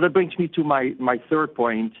 So that brings me to my third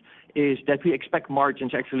point, is that we expect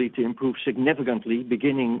margins actually to improve significantly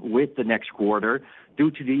beginning with the next quarter due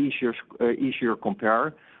to the easier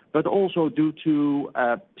compare, but also due to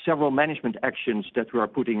several management actions that we are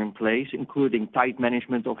putting in place, including tight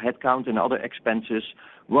management of headcount and other expenses,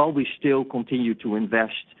 while we still continue to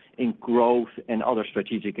invest in growth and other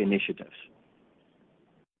strategic initiatives.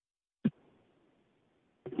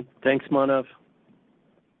 Thanks, Manav.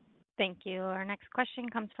 Thank you. Our next question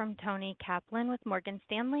comes from Toni Kaplan with Morgan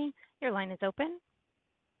Stanley. Your line is open.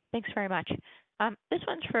 Thanks very much. This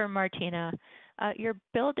one's for Martina. Your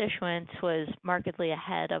billed issuance was markedly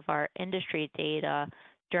ahead of our industry data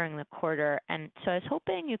during the quarter, and so I was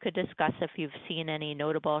hoping you could discuss if you've seen any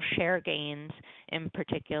notable share gains in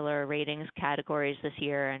particular ratings categories this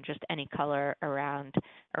year, and just any color around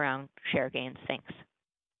share gains. Thanks.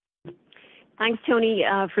 Thanks, Tony,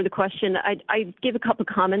 for the question. I'd give a couple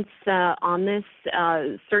comments on this.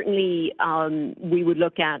 Certainly, we would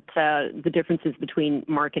look at the differences between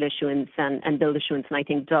market issuance and billed issuance, and I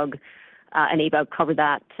think Doug and Ewout cover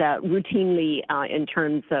that routinely in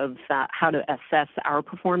terms of how to assess our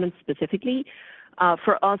performance specifically.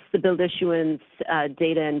 For us, the billed issuance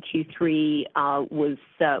data in Q3 was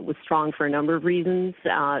strong for a number of reasons.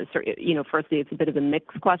 Firstly, it's a bit of a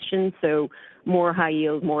mixed question, so more high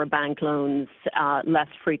yield, more bank loans, less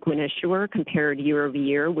frequent issuer compared year over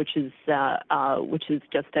year, which is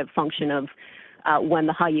just a function of when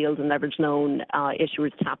the high yield and leveraged loan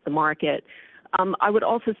issuers tap the market. I would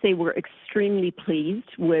also say we're extremely pleased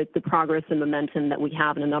with the progress and momentum that we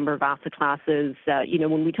have in a number of asset classes.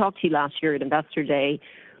 When we talked to you last year at Investor Day,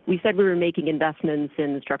 we said we were making investments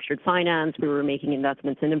in structured finance, we were making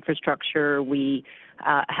investments in infrastructure, we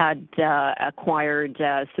had acquired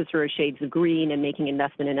Cicero Shades of Green and making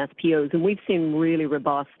investment in SPOs, and we've seen really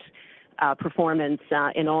robust performance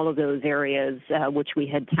in all of those areas, which we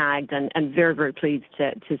had tagged, and very, very pleased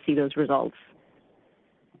to see those results.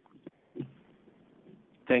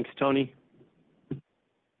 Thanks, Tony.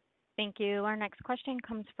 Thank you. Our next question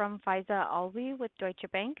comes from Faiza Alwy with Deutsche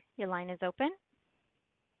Bank. Your line is open.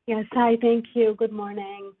 Yes, hi, thank you. Good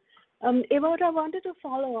morning. Ewout, I wanted to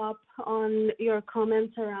follow up on your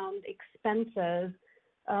comments around expenses.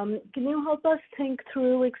 Can you help us think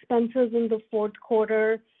through expenses in the fourth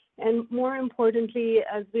quarter? And more importantly,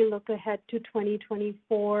 as we look ahead to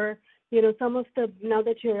 2024, now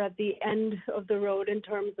that you're at the end of the road in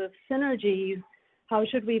terms of synergies, how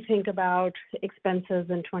should we think about expenses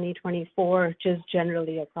in 2024, just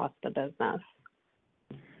generally across the business?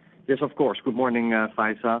 Yes, of course. Good morning,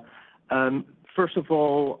 Faiza. First of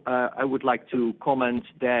all, I would like to comment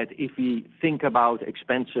that if we think about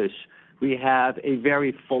expenses, we have a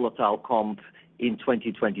very volatile comp in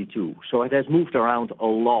 2022. So it has moved around a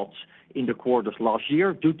lot in the quarters last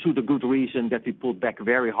year due to the good reason that we pulled back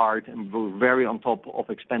very hard and were very on top of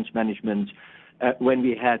expense management when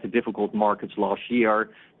we had the difficult markets last year.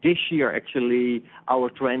 This year, actually, our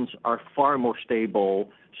trends are far more stable.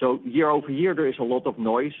 So year over year, there is a lot of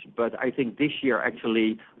noise, but I think this year,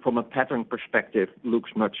 actually, from a pattern perspective, looks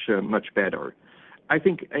much better. I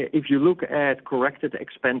think if you look at corrected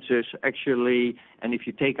expenses, actually, and if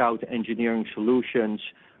you take out engineering solutions,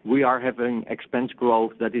 we are having expense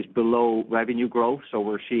growth that is below revenue growth. So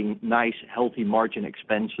we're seeing nice, healthy margin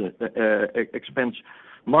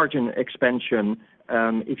margin expansion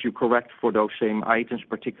if you correct for those same items,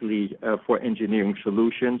 particularly for engineering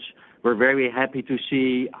solutions. We're very happy to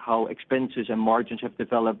see how expenses and margins have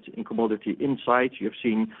developed in Commodity Insights. You've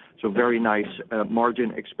seen some very nice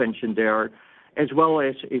margin expansion there. as well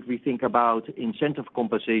as if we think about incentive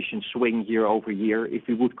compensation swing year over year. If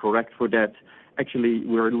we would correct for that, actually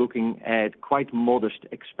we're looking at quite modest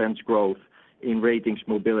expense growth in ratings,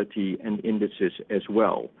 mobility, and indices as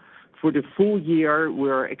well. For the full year,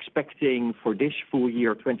 we're expecting for this full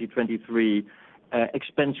year 2023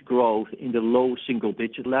 expense growth in the low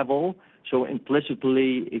single-digit level. So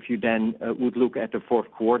implicitly, if you then would look at the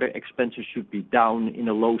fourth quarter, expenses should be down in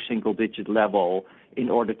a low single-digit level in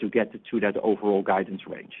order to get to that overall guidance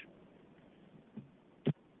range.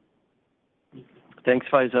 Thanks,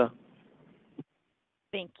 Faiza.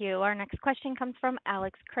 Thank you. Our next question comes from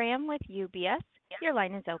Alex Kramm with UBS. Your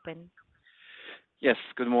line is open. Yes,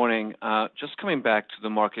 good morning. Just coming back to the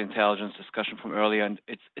market intelligence discussion from earlier, and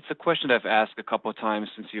it's a question that I've asked a couple of times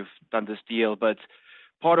since you've done this deal, but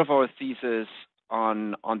part of our thesis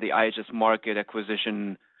on the IHS Markit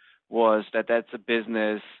acquisition was that that's a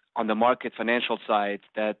business on the market financial side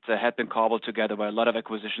that had been cobbled together by a lot of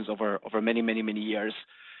acquisitions over many, many, many years.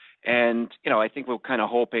 And, I think we're kind of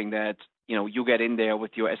hoping that, you get in there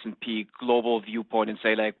with your S&P global viewpoint and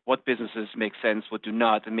say, like, what businesses make sense, what do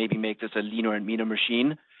not, and maybe make this a leaner and meaner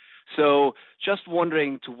machine. So just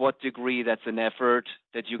wondering to what degree that's an effort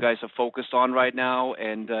that you guys are focused on right now,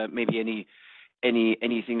 and maybe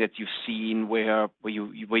anything that you've seen where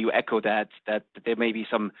you echo that there may be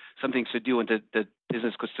some things to do and that the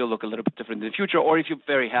business could still look a little bit different in the future, or if you're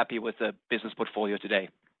very happy with the business portfolio today.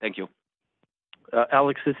 Thank you.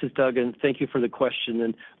 Alex, this is Doug, and thank you for the question.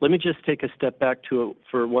 And let me just take a step back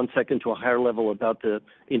for 1 second to a higher level about the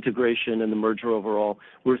integration and the merger overall.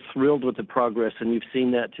 We're thrilled with the progress, and you've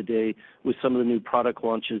seen that today with some of the new product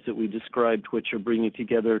launches that we described, which are bringing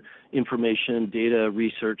together information, data,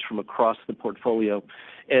 research from across the portfolio.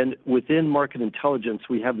 And within market intelligence,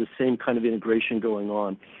 we have the same kind of integration going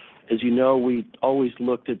on. As you know, we always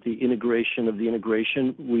looked at the integration of the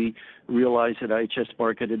integration. We realized that IHS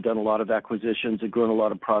Markit had done a lot of acquisitions and grown a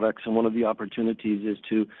lot of products, and one of the opportunities is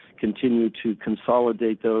to continue to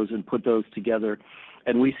consolidate those and put those together.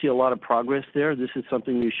 And we see a lot of progress there. This is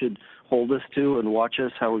something you should hold us to and watch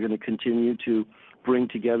us, how we're going to continue to bring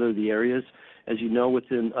together the areas. As you know,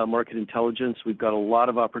 within market intelligence, we've got a lot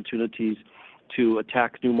of opportunities to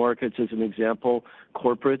attack new markets. As an example,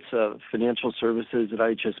 corporates, financial services at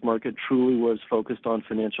IHS Markit truly was focused on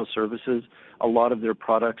financial services. A lot of their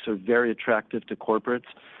products are very attractive to corporates.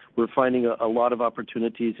 We're finding a lot of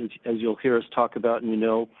opportunities, as you'll hear us talk about,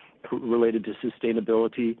 and related to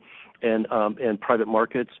sustainability and private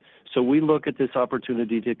markets. So we look at this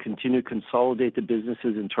opportunity to continue to consolidate the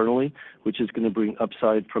businesses internally, which is going to bring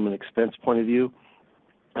upside from an expense point of view.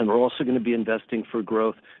 And we're also going to be investing for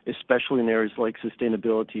growth, especially in areas like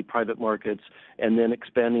sustainability, private markets, and then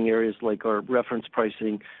expanding areas like our reference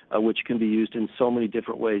pricing, which can be used in so many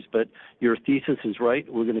different ways. But your thesis is right.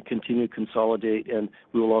 We're going to continue to consolidate, and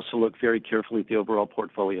we will also look very carefully at the overall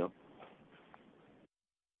portfolio.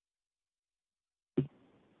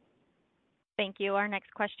 Thank you. Our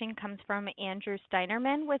next question comes from Andrew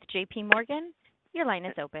Steinerman with JP Morgan. Your line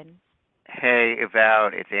is open. Hey,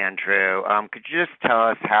 Ewout, it's Andrew. Could you just tell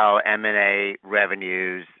us how M&A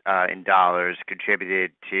revenues in dollars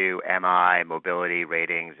contributed to MI, mobility,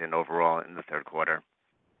 ratings, and overall in the third quarter?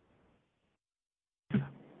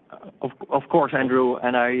 Of course, Andrew,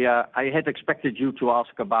 and I had expected you to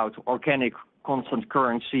ask about organic constant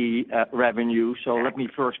currency revenue. So let me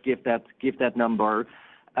first give that number.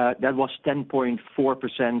 That was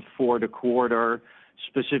 10.4% for the quarter,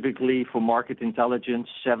 specifically for market intelligence,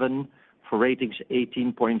 7%. For ratings,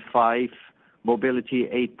 18.5%, mobility,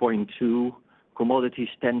 8.2%, commodities,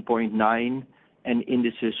 10.9%, and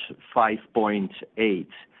indices, 5.8%.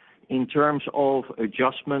 In terms of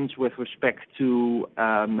adjustments with respect to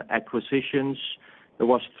acquisitions, there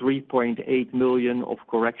was $3.8 million of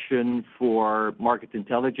correction for market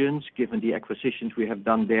intelligence, given the acquisitions we have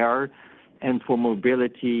done there, and for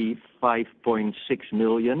mobility, $5.6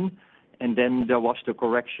 million. And then there was the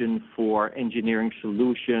correction for engineering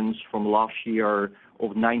solutions from last year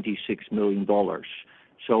of $96 million.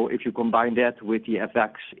 So if you combine that with the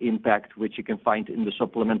FX impact, which you can find in the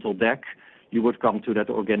supplemental deck, you would come to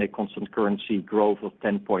that organic constant currency growth of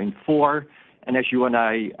 10.4%. And as you and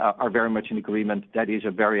I are very much in agreement, that is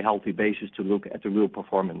a very healthy basis to look at the real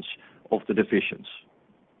performance of the divisions.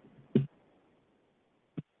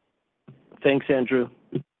 Thanks, Andrew.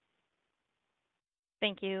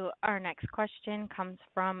 Thank you. Our next question comes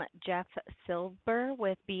from Jeff Silber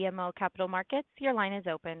with BMO Capital Markets. Your line is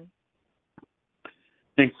open.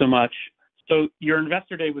 Thanks so much. So your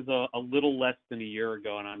Investor Day was a little less than a year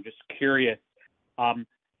ago, and I'm just curious, can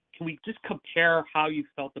we just compare how you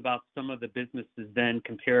felt about some of the businesses then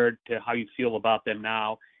compared to how you feel about them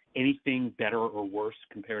now? anything better or worse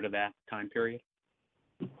compared to that time period?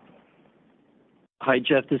 Hi,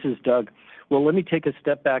 Jeff. This is Doug. Well, let me take a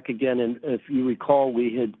step back again. And if you recall,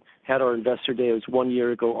 we had our investor day. It was 1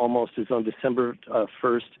 year ago almost. It was on December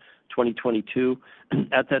 1st, 2022.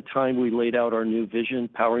 At that time, we laid out our new vision,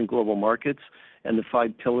 Powering Global Markets, and the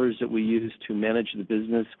 5 pillars that we use to manage the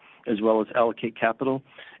business as well as allocate capital.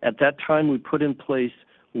 At that time, we put in place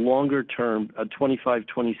longer-term 25,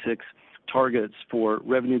 26 targets for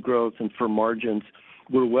revenue growth and for margins.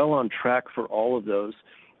 We're well on track for all of those.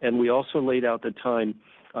 And we also laid out at the time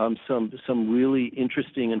some really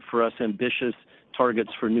interesting and for us ambitious targets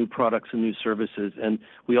for new products and new services. And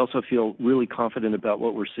we also feel really confident about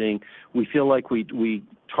what we're seeing. We feel like we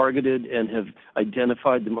targeted and have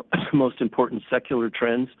identified the most important secular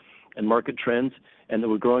trends and market trends, and that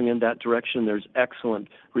we're growing in that direction. There's excellent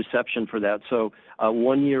reception for that. So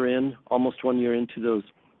 1 year in, almost 1 year into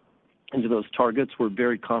those targets, we're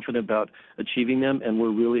very confident about achieving them, and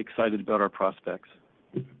we're really excited about our prospects.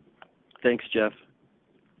 Thanks, Jeff.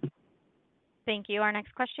 Thank you. Our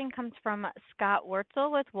next question comes from Scott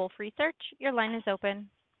Wurtzel with Wolfe Research. Your line is open.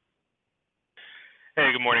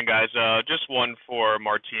 Hey, good morning, guys. Just one for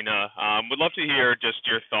Martina. Would love to hear just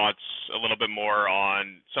your thoughts a little bit more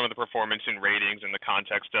on some of the performance and ratings in the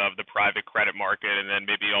context of the private credit market, and then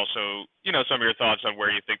maybe also, some of your thoughts on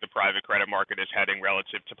where you think the private credit market is heading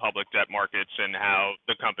relative to public debt markets and how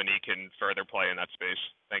the company can further play in that space.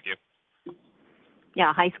 Thank you.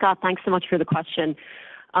 Yeah. Hi, Scott. Thanks so much for the question.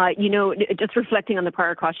 Just reflecting on the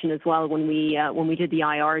prior question as well, when we did the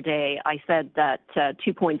IR day, I said that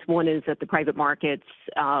 2 points. One is that the private markets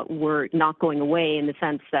were not going away in the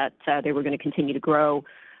sense that they were going to continue to grow.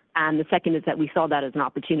 And the second is that we saw that as an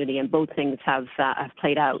opportunity, and both things have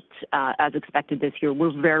played out as expected this year.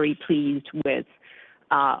 We're very pleased with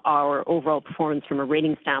our overall performance from a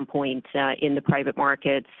rating standpoint in the private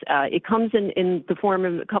markets. It comes in the form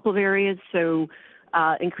of a couple of areas. So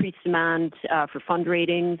increased demand for fund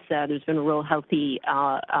ratings. There's been a real healthy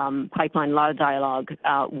pipeline, a lot of dialogue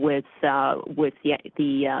with the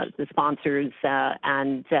sponsors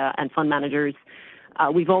and fund managers.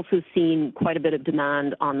 We've also seen quite a bit of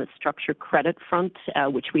demand on the structured credit front,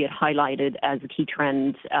 which we had highlighted as a key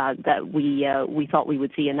trend that we thought we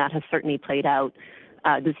would see, and that has certainly played out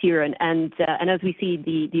this year. And as we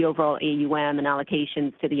see the overall AUM and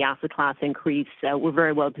allocations to the asset class increase, we're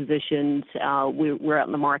very well positioned. We're out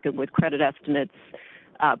in the market with credit estimates,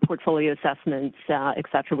 portfolio assessments, et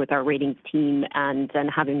cetera, with our ratings team, and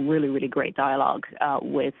having really, really great dialogue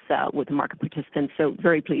with the market participants. So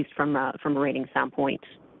very pleased from a rating standpoint.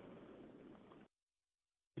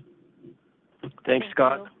 Thanks,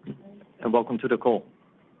 Scott, and welcome to the call.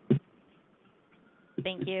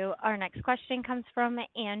 Thank you. Our next question comes from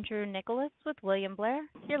Andrew Nicholas with William Blair.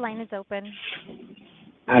 Your line is open.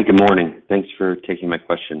 Hi, good morning. Thanks for taking my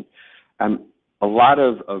question. A lot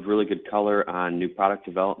of really good color on new product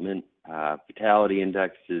development. Vitality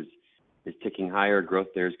Index is ticking higher. Growth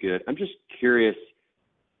there is good. I'm just curious,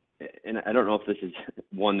 and I don't know if this is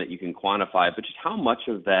one that you can quantify, but just how much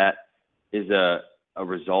of that is a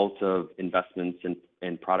result of investments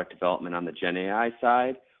in product development on the Gen AI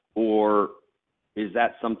side, or is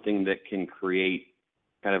that something that can create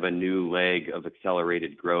kind of a new leg of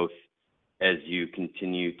accelerated growth as you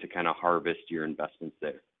continue to kind of harvest your investments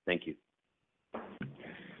there? Thank you.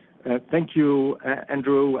 Thank you,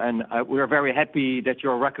 Andrew. And we're very happy that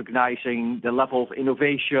you're recognizing the level of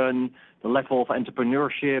innovation, the level of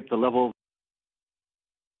entrepreneurship, the level of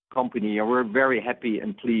company. And we're very happy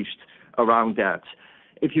and pleased around that.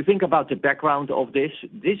 If you think about the background of this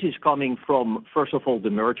is coming from, first of all,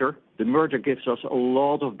 the merger. The merger gives us a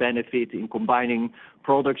lot of benefit in combining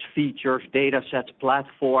products, features, data sets,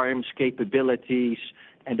 platforms, capabilities,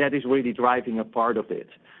 and that is really driving a part of it.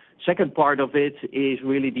 Second part of it is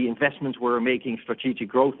really the investments we're making, strategic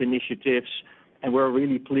growth initiatives, and we're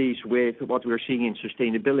really pleased with what we're seeing in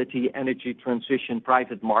sustainability, energy transition,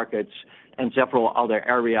 private markets, and several other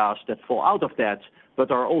areas that fall out of that, but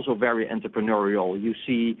are also very entrepreneurial. You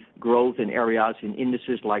see growth in areas in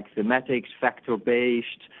indices like thematics, factor-based.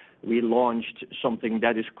 We launched something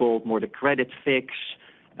that is called more the credit fix.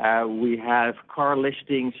 We have car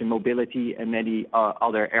listings and mobility and many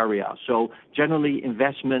other areas. So generally,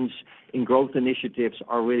 investments in growth initiatives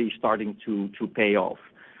are really starting to pay off.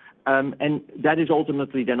 And that is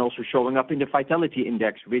ultimately then also showing up in the Vitality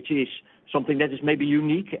Index, which is something that is maybe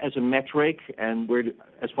unique as a metric, and we're,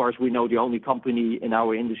 as far as we know, the only company in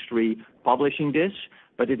our industry publishing this,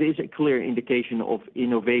 but it is a clear indication of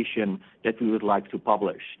innovation that we would like to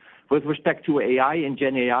publish. With respect to AI and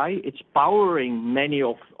Gen AI, it's powering many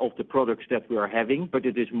of the products that we are having, but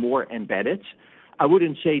it is more embedded. I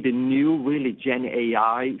wouldn't say the new really Gen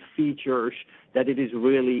AI features that it is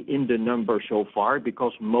really in the numbers so far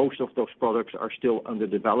because most of those products are still under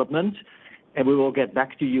development. And we will get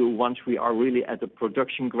back to you once we are really at the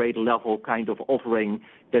production grade level kind of offering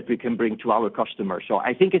that we can bring to our customers. So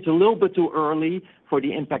I think it's a little bit too early for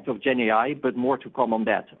the impact of Gen AI, but more to come on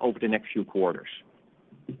that over the next few quarters.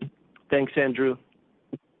 Thanks, Andrew.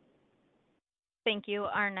 Thank you.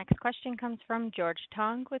 Our next question comes from George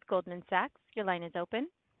Tong with Goldman Sachs. Your line is open.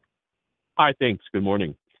 Hi, thanks. Good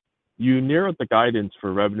morning. You narrowed the guidance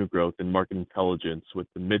for revenue growth in market intelligence with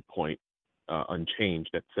the midpoint unchanged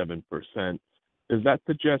at 7%. Does that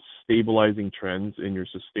suggest stabilizing trends in your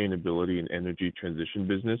sustainability and energy transition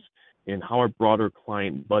business? And how are broader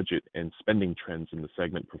client budget and spending trends in the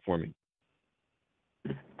segment performing?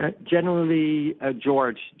 Generally,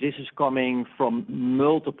 George, this is coming from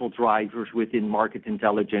multiple drivers within market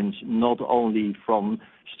intelligence, not only from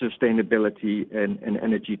sustainability and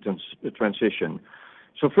energy transition.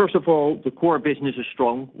 So first of all, the core business is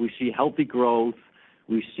strong. We see healthy growth.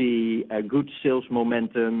 We see a good sales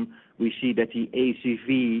momentum. We see that the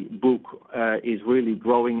ACV book is really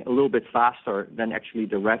growing a little bit faster than actually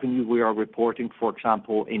the revenue we are reporting, for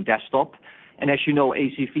example, in desktop. And as you know,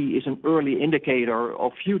 ACV is an early indicator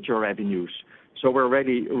of future revenues. So we're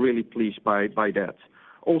really pleased by that.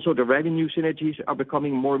 Also, the revenue synergies are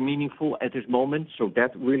becoming more meaningful at this moment, so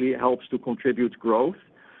that really helps to contribute growth.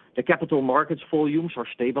 The capital markets volumes are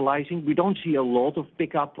stabilizing. We don't see a lot of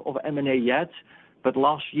pickup of M&A yet, but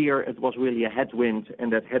last year it was really a headwind,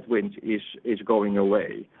 and that headwind is going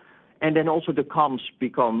away. And then also the comps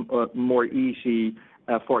become more easy,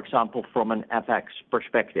 for example, from an FX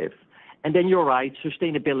perspective. And then you're right,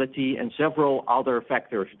 sustainability and several other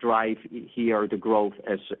factors drive here the growth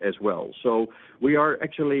as well. So we are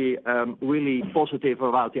actually really positive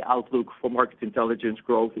about the outlook for market intelligence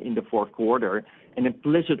growth in the fourth quarter. And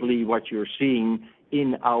implicitly what you're seeing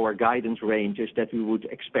in our guidance range is that we would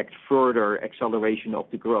expect further acceleration of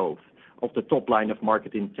the growth of the top line of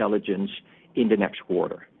market intelligence in the next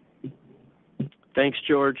quarter. Thanks,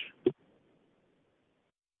 George.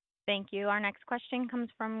 Thank you. Our next question comes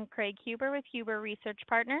from Craig Huber with Huber Research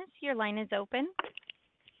Partners. Your line is open.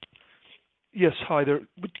 Yes, hi there.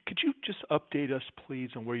 Could you just update us, please,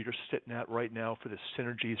 on where you're sitting at right now for the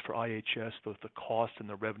synergies for IHS, both the cost and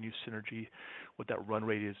the revenue synergy, what that run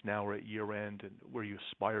rate is now or at year end, and where you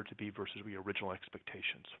aspire to be versus your original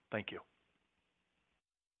expectations? Thank you.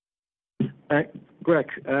 Greg,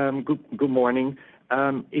 good morning.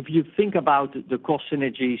 If you think about the cost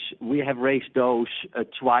synergies, we have raised those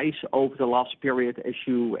twice over the last period, as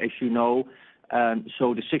you know.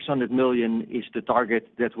 So the $600 million is the target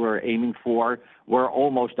that we're aiming for. We're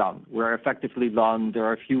almost done. We're effectively done. There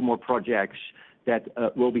are a few more projects that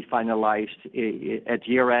will be finalized at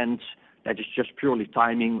year end. That is just purely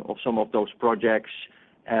timing of some of those projects.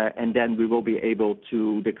 And then we will be able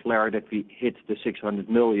to declare that we hit the $600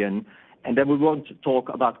 million. And then we won't talk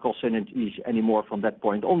about cost synergies anymore from that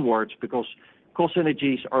point onwards, because cost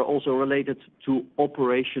synergies are also related to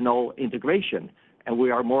operational integration. And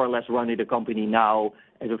we are more or less running the company now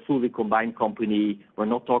as a fully combined company. We're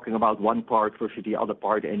not talking about one part versus the other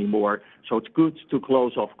part anymore. So it's good to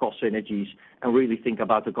close off cost synergies and really think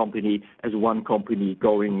about the company as one company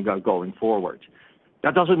going forward.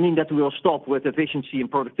 That doesn't mean that we will stop with efficiency and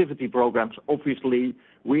productivity programs. Obviously,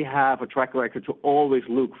 we have a track record to always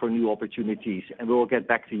look for new opportunities, and we will get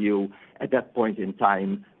back to you at that point in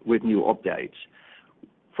time with new updates.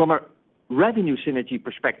 From a revenue synergy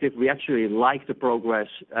perspective, we actually like the progress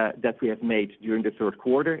that we have made during the third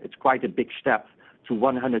quarter. It's quite a big step to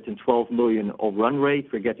 $112 million of run rate.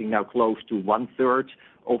 We're getting now close to 1/3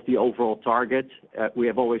 of the overall target. We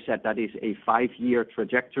have always said that is a 5-year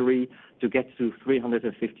trajectory to get to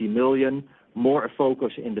 $350 million. More a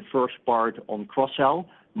focus in the first part on cross-sell.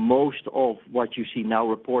 Most of what you see now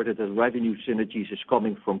reported as revenue synergies is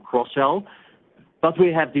coming from cross-sell. But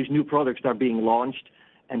we have these new products that are being launched,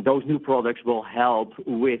 and those new products will help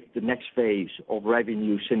with the next phase of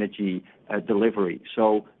revenue synergy delivery.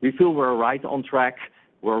 So we feel we're right on track.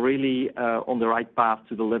 We're really on the right path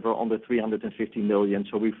to deliver on the $350 million,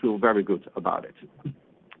 so we feel very good about it.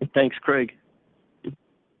 Thanks, Craig.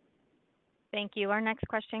 Thank you. Our next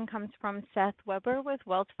question comes from Seth Weber with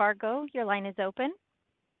Wells Fargo. Your line is open.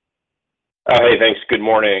 Hey, thanks. Good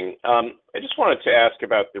morning. I just wanted to ask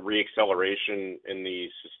about the reacceleration in the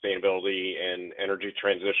sustainability and energy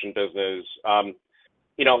transition business.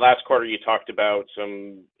 Last quarter you talked about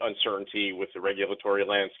some uncertainty with the regulatory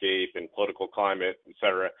landscape and political climate, et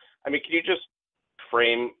cetera. I mean, can you just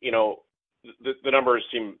frame, the numbers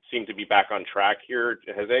seem to be back on track here.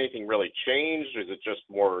 Has anything really changed? Is it just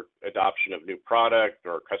more adoption adoption of new product,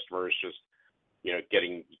 or customers just,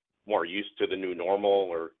 getting more used to the new normal,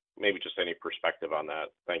 or maybe just any perspective on that?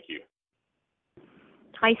 Thank you.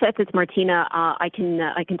 Hi, Seth. It's Martina. I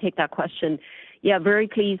can take that question. Yeah, very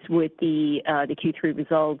pleased with the Q3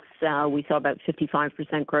 results. We saw about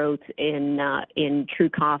 55% growth in true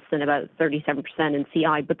costs and about 37% in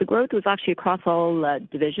CI, but the growth was actually across all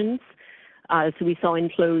divisions. So we saw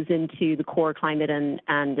inflows into the core climate and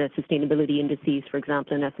sustainability indices, for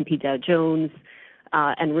example, in S&P Dow Jones,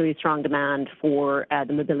 and really strong demand for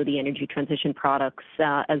the mobility energy transition products,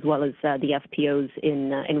 as well as the FPOs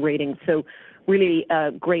in ratings. So really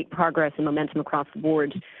great progress and momentum across the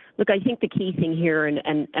board. Look, I think the key thing here,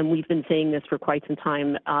 and we've been saying this for quite some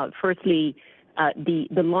time, firstly, the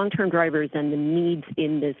long-term drivers and the needs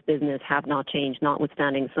in this business have not changed,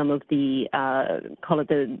 notwithstanding some of the, call it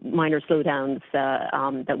the minor slowdowns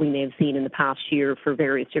that we may have seen in the past year for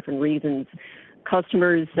various different reasons.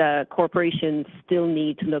 Customers, corporations still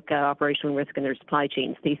need to look at operational risk in their supply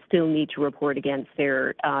chains. They still need to report against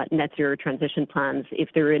their net zero transition plans. If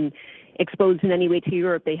they're exposed in any way to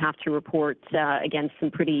Europe, they have to report against some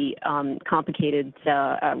pretty complicated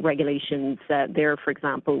regulations there, for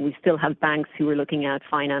example. We still have banks who are looking at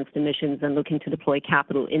financed emissions and looking to deploy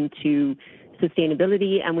capital into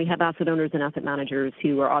sustainability, and we have asset owners and asset managers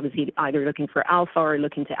who are obviously either looking for alpha or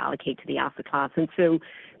looking to allocate to the asset class. And so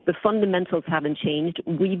the fundamentals haven't changed.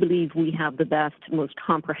 We believe we have the best, most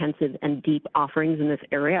comprehensive and deep offerings in this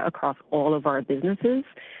area across all of our businesses.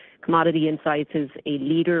 Commodity Insights is a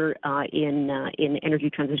leader in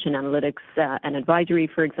energy transition analytics and advisory,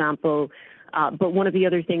 for example. But one of the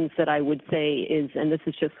other things that I would say is, and this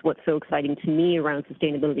is just what's so exciting to me around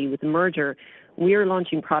sustainability with the merger, we are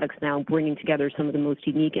launching products now bringing together some of the most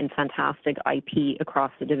unique and fantastic IP across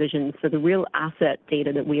the division. So the real asset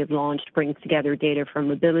data that we have launched brings together data from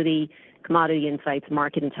mobility, Commodity Insights,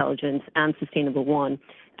 market intelligence, and Sustainable One.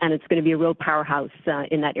 And it's going to be a real powerhouse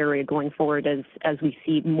in that area going forward as we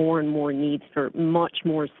see more and more needs for much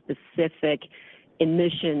more specific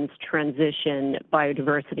emissions, transition,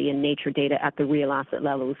 biodiversity, and nature data at the real asset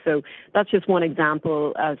level. So that's just one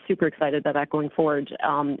example. Super excited about that going forward,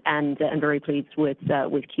 and very pleased with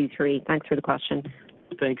Q3. Thanks for the question.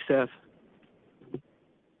 Thanks, Seth.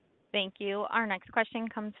 Thank you. Our next question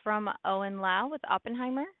comes from Owen Lau with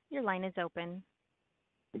Oppenheimer. Your line is open.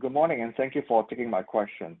 Good morning, and thank you for taking my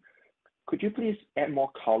question. Could you please add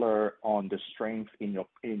more color on the strength in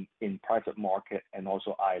private market and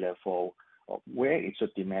also I-level? Where is the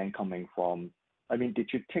demand coming from? I mean, did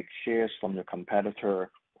you take shares from your competitor,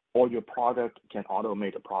 or your product can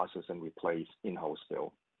automate the process and replace in-house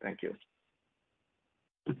bill? Thank you.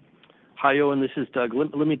 Hi, Owen, this is Doug.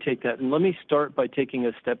 Let me take that. And let me start by taking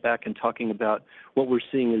a step back and talking about what we're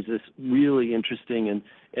seeing is this really interesting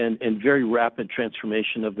and very rapid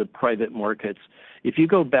transformation of the private markets. If you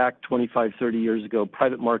go back 25, 30 years ago,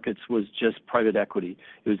 private markets was just private equity.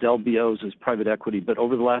 It was LBOs, it was private equity. But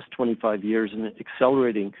over the last 25 years and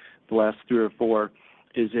accelerating the last 3 or 4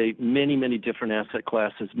 is many different asset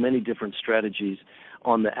classes, many different strategies.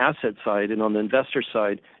 On the asset side and on the investor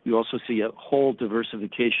side, you also see a whole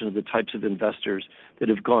diversification of the types of investors that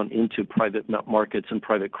have gone into private markets and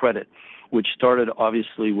private credit, which started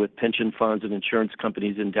obviously with pension funds and insurance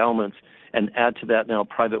companies, endowments, and add to that now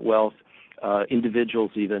private wealth, individuals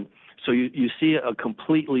even. So you see a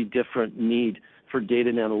completely different need for data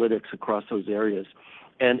and analytics across those areas.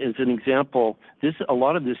 And as an example, a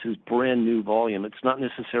lot of this is brand new volume. It's not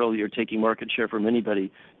necessarily you're taking market share from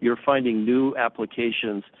anybody. You're finding new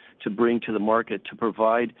applications to bring to the market to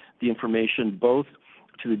provide the information both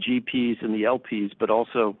to the GPs and the LPs, but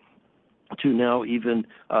also to now even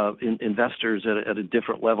investors at a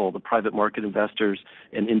different level, the private market investors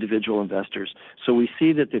and individual investors. So we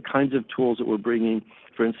see that the kinds of tools that we're bringing,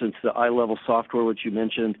 for instance, the I-level software, which you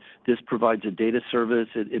mentioned, this provides a data service.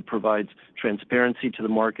 It provides transparency to the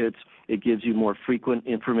markets. It gives you more frequent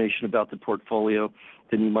information about the portfolio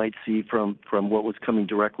than you might see from what was coming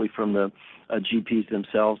directly from the GPs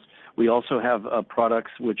themselves. We also have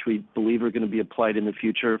products which we believe are going to be applied in the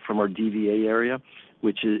future from our DVA area,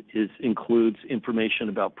 which includes information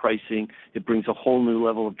about pricing. It brings a whole new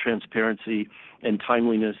level of transparency and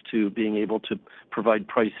timeliness to being able to provide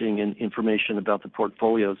pricing and information about the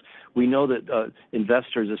portfolios. We know that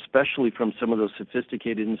investors, especially from some of those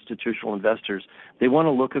sophisticated institutional investors, they want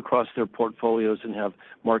to look across their portfolios and have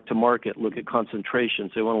mark-to-market, look at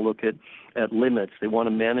concentrations. They want to look at at limits. They want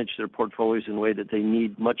to manage their portfolios in a way that they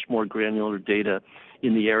need much more granular data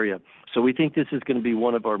in the area. So we think this is going to be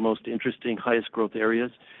one of our most interesting, highest growth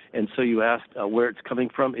areas. And so you asked where it's coming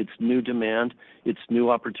from. It's new demand, it's new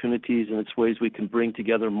opportunities, and it's ways we can bring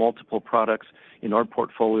together multiple products in our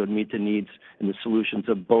portfolio and meet the needs and the solutions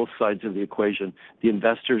of both sides of the equation, the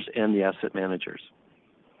investors and the asset managers.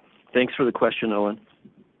 Thanks for the question, Owen.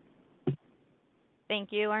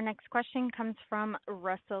 Thank you. Our next question comes from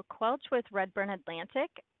Russell Quelch with Redburn Atlantic.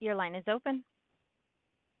 Your line is open.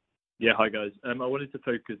 Yeah, hi guys. I wanted to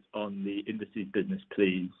focus on the indices business,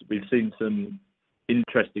 please. We've seen some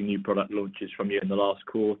interesting new product launches from you in the last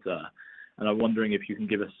quarter, and I'm wondering if you can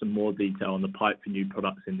give us some more detail on the pipe for new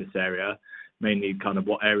products in this area, mainly kind of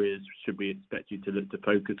what areas should we expect you to look to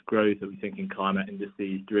focus growth? Are we thinking climate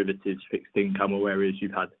indices, derivatives, fixed income, or areas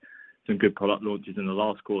you've had some good product launches in the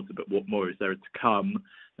last quarter, but what more is there to come?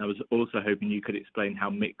 And I was also hoping you could explain how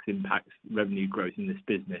mix impacts revenue growth in this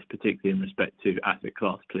business, particularly in respect to asset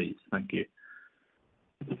class, please. Thank you.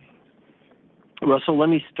 Russell, let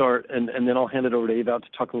me start, and then I'll hand it over to Ewout to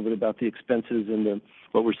talk a little bit about the expenses and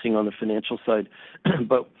what we're seeing on the financial side.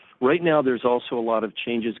 But right now, there's also a lot of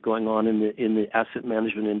changes going on in the asset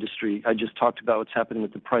management industry. I just talked about what's happening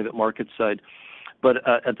with the private market side. But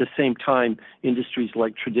at the same time, industries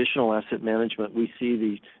like traditional asset management, we see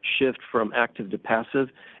the shift from active to passive,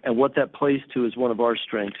 and what that plays to is one of our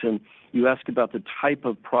strengths. And you ask about the type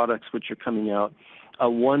of products which are coming out.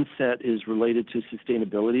 One set is related to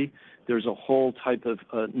sustainability. There's a whole type of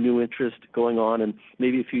new interest going on, and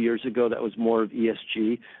maybe a few years ago that was more of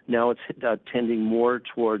ESG. Now it's tending more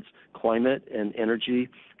towards climate and energy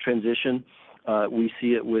transition. We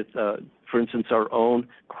see it with, for instance, our own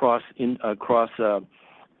cross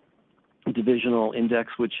divisional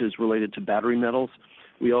index, which is related to battery metals.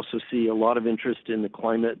 We also see a lot of interest in the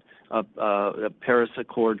climate, Paris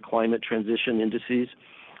Accord climate transition indices.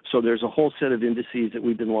 So there's a whole set of indices that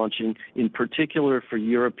we've been launching, in particular for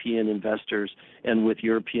European investors and with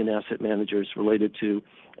European asset managers related to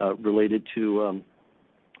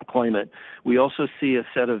climate. We also see a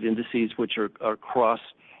set of indices which are cross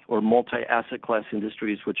or multi-asset class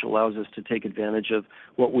industries, which allows us to take advantage of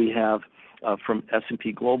what we have from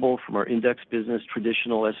S&P Global, from our index business,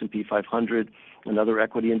 traditional S&P 500, and other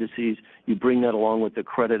equity indices. You bring that along with the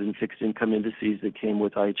credit and fixed income indices that came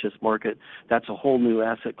with IHS Markit. That's a whole new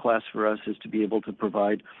asset class for us, is to be able to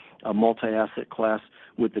provide a multi-asset class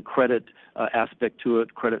with the credit aspect to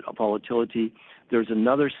it, credit volatility. There's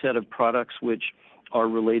another set of products which are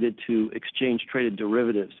related to exchange-traded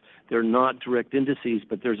derivatives. They're not direct indices,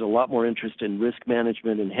 but there's a lot more interest in risk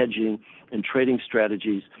management and hedging and trading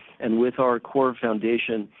strategies. And with our core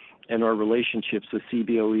foundation and our relationships with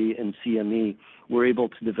CBOE and CME, we're able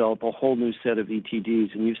to develop a whole new set of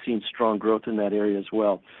ETDs, and you've seen strong growth in that area as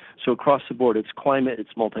well. So across the board, it's climate,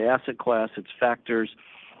 it's multi-asset class, it's factors,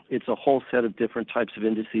 it's a whole set of different types of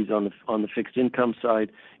indices on the fixed income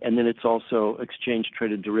side, and then it's also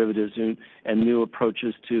exchange-traded derivatives and new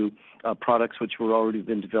approaches to products which we've already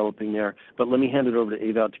been developing there. But let me hand it over to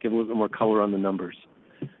Ewout to give a little bit more color on the numbers.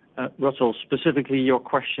 Russell, specifically your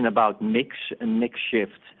question about mix and mix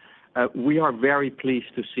shift. We are very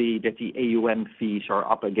pleased to see that the AUM fees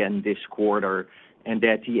are up again this quarter, and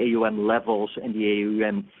that the AUM levels and the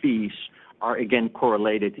AUM fees are again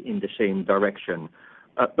correlated in the same direction.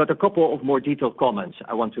 But a couple of more detailed comments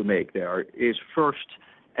I want to make there is, first,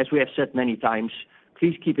 as we have said many times,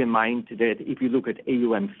 please keep in mind that if you look at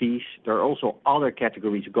AUM fees, there are also other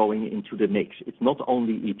categories going into the mix. It's not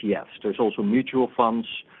only ETFs. There's also mutual funds,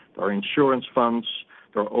 there are insurance funds,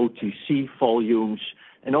 there are OTC volumes,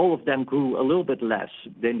 and all of them grew a little bit less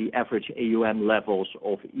than the average AUM levels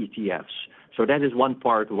of ETFs. So that is one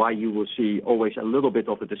part why you will see always a little bit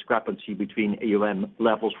of a discrepancy between AUM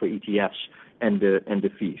levels for ETFs and the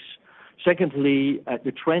fees. Secondly,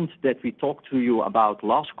 the trend that we talked to you about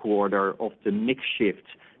last quarter of the mix shift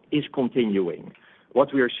is continuing.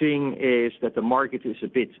 What we are seeing is that the market is a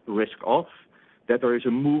bit risk off, that there is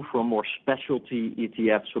a move from more specialty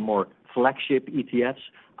ETFs to more flagship ETFs.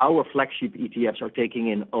 Our flagship ETFs are taking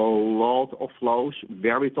in a lot of flows,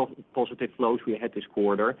 very positive flows we had this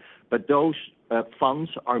quarter, but those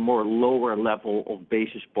funds are more lower level of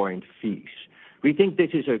basis point fees. We think this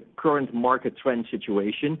is a current market trend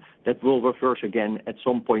situation that will reverse again at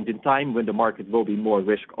some point in time when the market will be more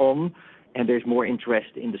risk on and there's more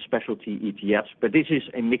interest in the specialty ETFs. But this is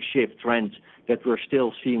a mix shift trend that we're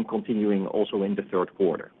still seeing continuing also in the third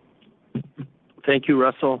quarter. Thank you,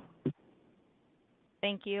 Russell.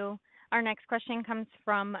 Thank you. Our next question comes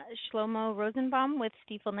from Shlomo Rosenbaum with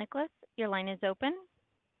Stifel Nicolaus. Your line is open.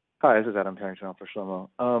 Hi, this is Adam Harrington on for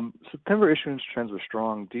Shlomo. September issuance trends were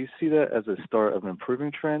strong. Do you see that as a start of an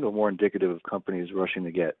improving trend or more indicative of companies rushing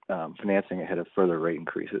to get financing ahead of further rate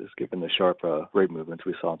increases, given the sharp rate movements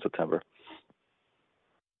we saw in September?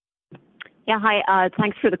 Yeah, hi.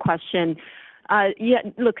 Thanks for the question. Yeah,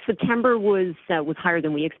 look, September was higher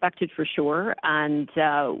than we expected for sure, and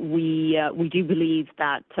we do believe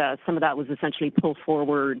that some of that was essentially pulled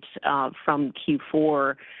forward from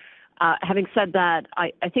Q4. Having said that,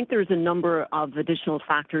 I think there's a number of additional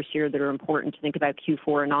factors here that are important to think about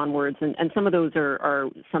Q4 and onwards, and some of those are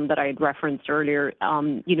some that I had referenced earlier.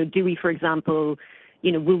 Do we, for example,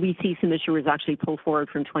 will we see some issuers actually pull forward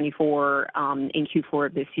from 24 in Q4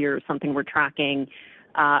 of this year, something we're tracking.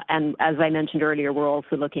 And as I mentioned earlier, we're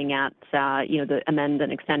also looking at, the amend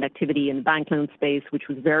and extend activity in the bank loan space, which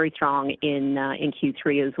was very strong in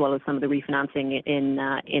Q3, as well as some of the refinancing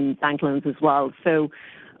in bank loans as well. So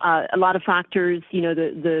a lot of factors,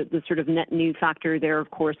 the sort of net new factor there, of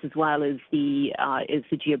course, as well is the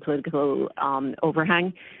geopolitical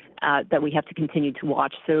overhang that we have to continue to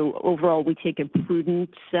watch. So overall, we take a prudent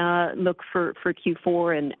look for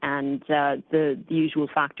Q4 and the usual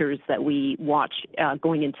factors that we watch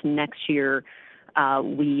going into next year.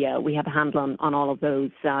 We have a handle on all of those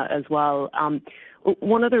as well.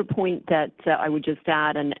 One other point that I would just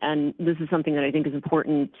add, and this is something that I think is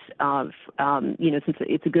important, since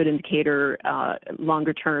it's a good indicator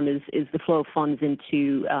longer term, is the flow of funds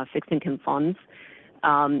into fixed income funds.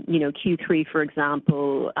 Q3, for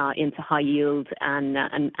example, into high yield and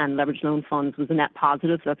leveraged loan funds was a net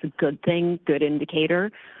positive. So that's a good thing, good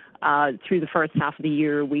indicator. Through the first half of the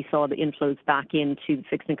year, we saw the inflows back into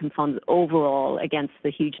fixed income funds overall against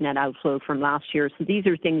the huge net outflow from last year. So these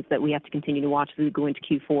are things that we have to continue to watch as we go into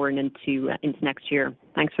Q4 and into next year.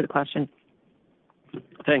 Thanks for the question.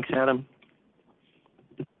 Thanks, Adam.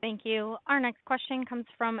 Thank you. Our next question comes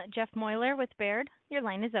from Jeff Meuler with Baird. Your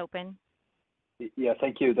line is open. Yeah,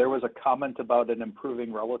 thank you. There was a comment about an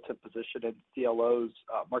improving relative position in CLOs.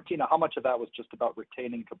 Martina, how much of that was just about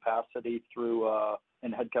retaining capacity through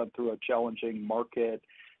and headcount through a challenging market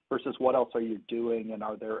versus what else are you doing, and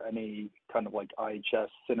are there any kind of like IHS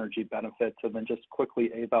synergy benefits? And then just quickly,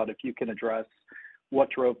 Ewout, if you can address what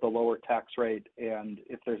drove the lower tax rate and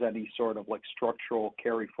if there's any sort of like structural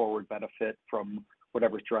carry forward benefit from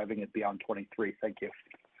whatever's driving it beyond 23. Thank you.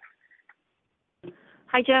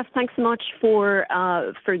 Hi, Jeff. Thanks so much for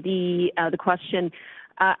the question.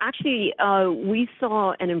 Actually, we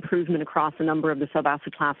saw an improvement across a number of the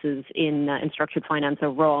sub-asset classes in structured finance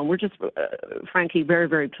overall, and we're just frankly very,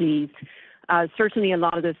 very pleased. Certainly, a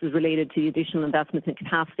lot of this is related to the additional investments in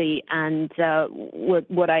capacity, and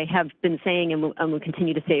what I have been saying and will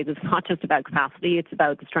continue to say is it's not just about capacity; it's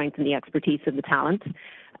about the strength and the expertise of the talent.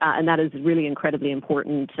 And that is really incredibly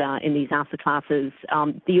important in these asset classes.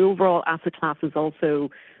 The overall asset class is also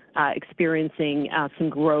experiencing some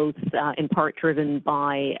growth, in part driven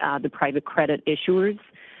by the private credit issuers.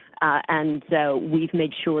 And we've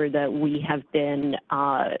made sure that we have been,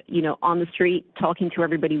 on the street, talking to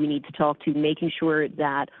everybody we need to talk to, making sure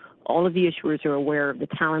that all of the issuers are aware of the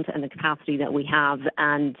talent and the capacity that we have,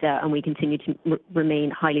 and we continue to remain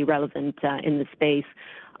highly relevant in the space.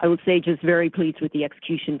 I would say just very pleased with the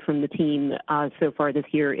execution from the team so far this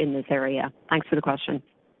year in this area. Thanks for the question.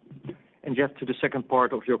 And Jeff, to the second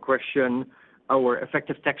part of your question, our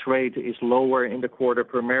effective tax rate is lower in the quarter,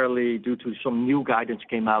 primarily due to some new guidance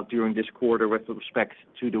came out during this quarter with respect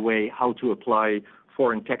to the way how to apply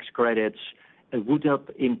foreign tax credits. It would not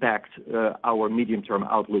impact our medium-term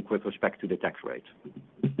outlook with respect to the tax rate.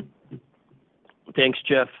 Thanks,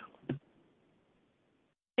 Jeff.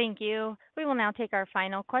 Thank you. We will now take our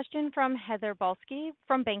final question from Heather Balsky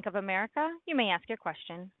from Bank of America. You may ask your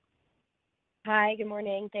question. Hi, good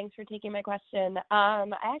morning. Thanks for taking my question. I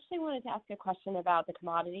actually wanted to ask a question about the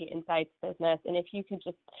Commodity Insights business, and if you could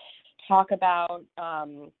just talk about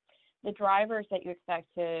the drivers that you expect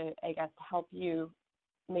to, I guess, help you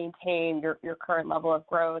maintain your current level of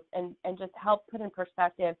growth, and just help put in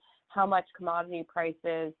perspective how much commodity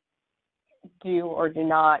prices do or do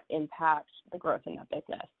not impact the growth in that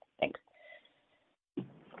business. Thanks.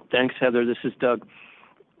 Thanks, Heather. This is Doug.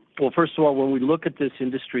 Well, first of all, when we look at this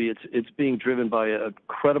industry, it's being driven by a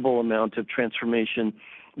credible amount of transformation.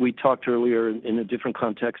 We talked earlier in a different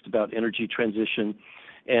context about energy transition,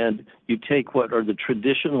 and you take what are the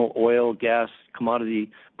traditional oil, gas,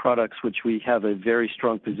 commodity products, which we have a very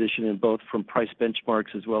strong position in, both from price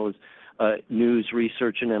benchmarks as well as news,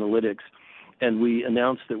 research, and analytics. and we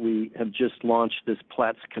announced that we have just launched this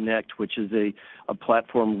Platts Connect, which is a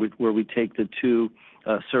platform where we take the two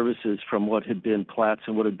services from what had been Platts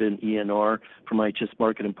and what had been ENR from IHS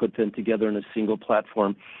Markit and put them together in a single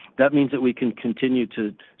platform. That means that we can continue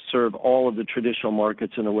to serve all of the traditional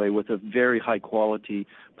markets in a way with a very high quality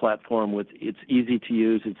platform. It's easy to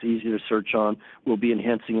use, it's easy to search on. We'll be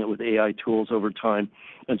enhancing it with AI tools over time.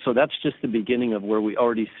 And so that's just the beginning of where we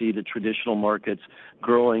already see the traditional markets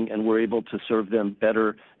growing, and we're able to serve them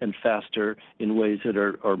better and faster in ways that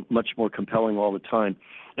are much more compelling all the time.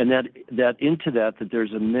 And that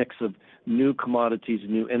there's a mix of new commodities,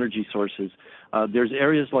 new energy sources. There's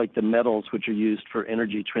areas like the metals, which are used for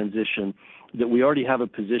energy transition, that we already have a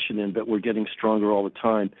position in, but we're getting stronger all the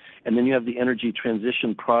time. And then you have the energy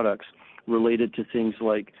transition products related to things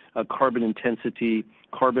like carbon intensity,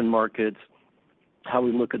 carbon markets, how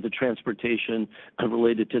we look at the transportation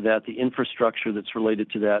related to that, the infrastructure that's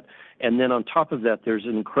related to that. And then on top of that, there's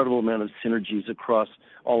an incredible amount of synergies across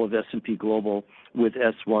all of S&P Global with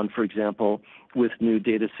S1, for example, with new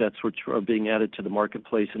data sets which are being added to the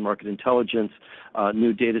marketplace and market intelligence,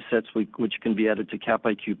 new data sets which can be added to Cap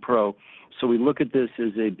IQ Pro. So we look at this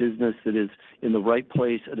as a business that is in the right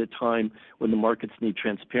place at a time when the markets need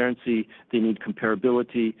transparency, they need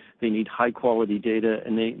comparability, they need high-quality data,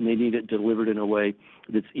 and they need it delivered in a way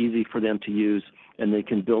that's easy for them to use, and they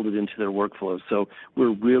can build it into their workflow. So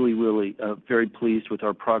we're really, really very pleased with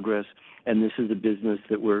our progress, and this is a business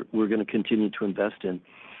that we're going to continue to invest in.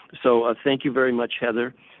 So thank you very much,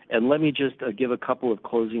 Heather. And let me just give a couple of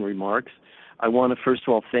closing remarks. I want to, first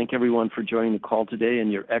of all, thank everyone for joining the call today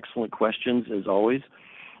and your excellent questions, as always.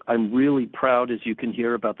 I'm really proud, as you can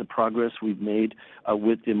hear, about the progress we've made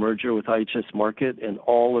with the merger with IHS Markit and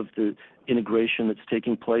all of the integration that's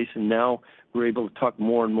taking place. And now we're able to talk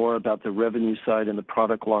more and more about the revenue side and the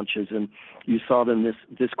product launches. And you saw them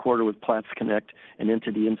this quarter with Platts Connect and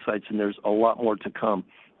Entity Insights, and there's a lot more to come.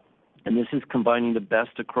 And this is combining the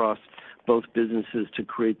best across both businesses to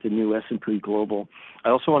create the new S&P Global. I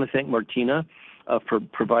also want to thank Martina for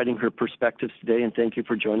providing her perspectives today, and thank you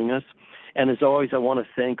for joining us. And as always, I want to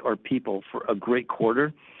thank our people for a great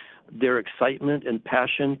quarter. Their excitement and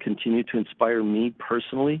passion continue to inspire me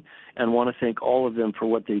personally, and want to thank all of them for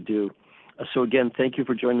what they do. So again, thank you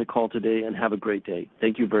for joining the call today, and have a great day.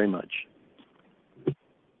 Thank you very much.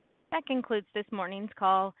 That concludes this morning's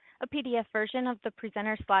call. A PDF version of the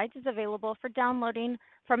presenter slides is available for downloading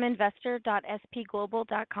from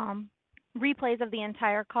investor.spglobal.com. Replays of the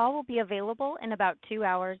entire call will be available in about 2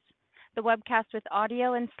 hours. The webcast with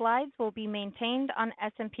audio and slides will be maintained on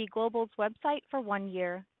S&P Global's website for 1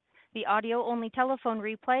 year. The audio-only telephone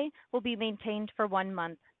replay will be maintained for 1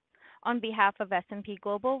 month. On behalf of S&P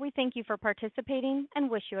Global, we thank you for participating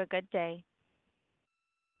and wish you a good day.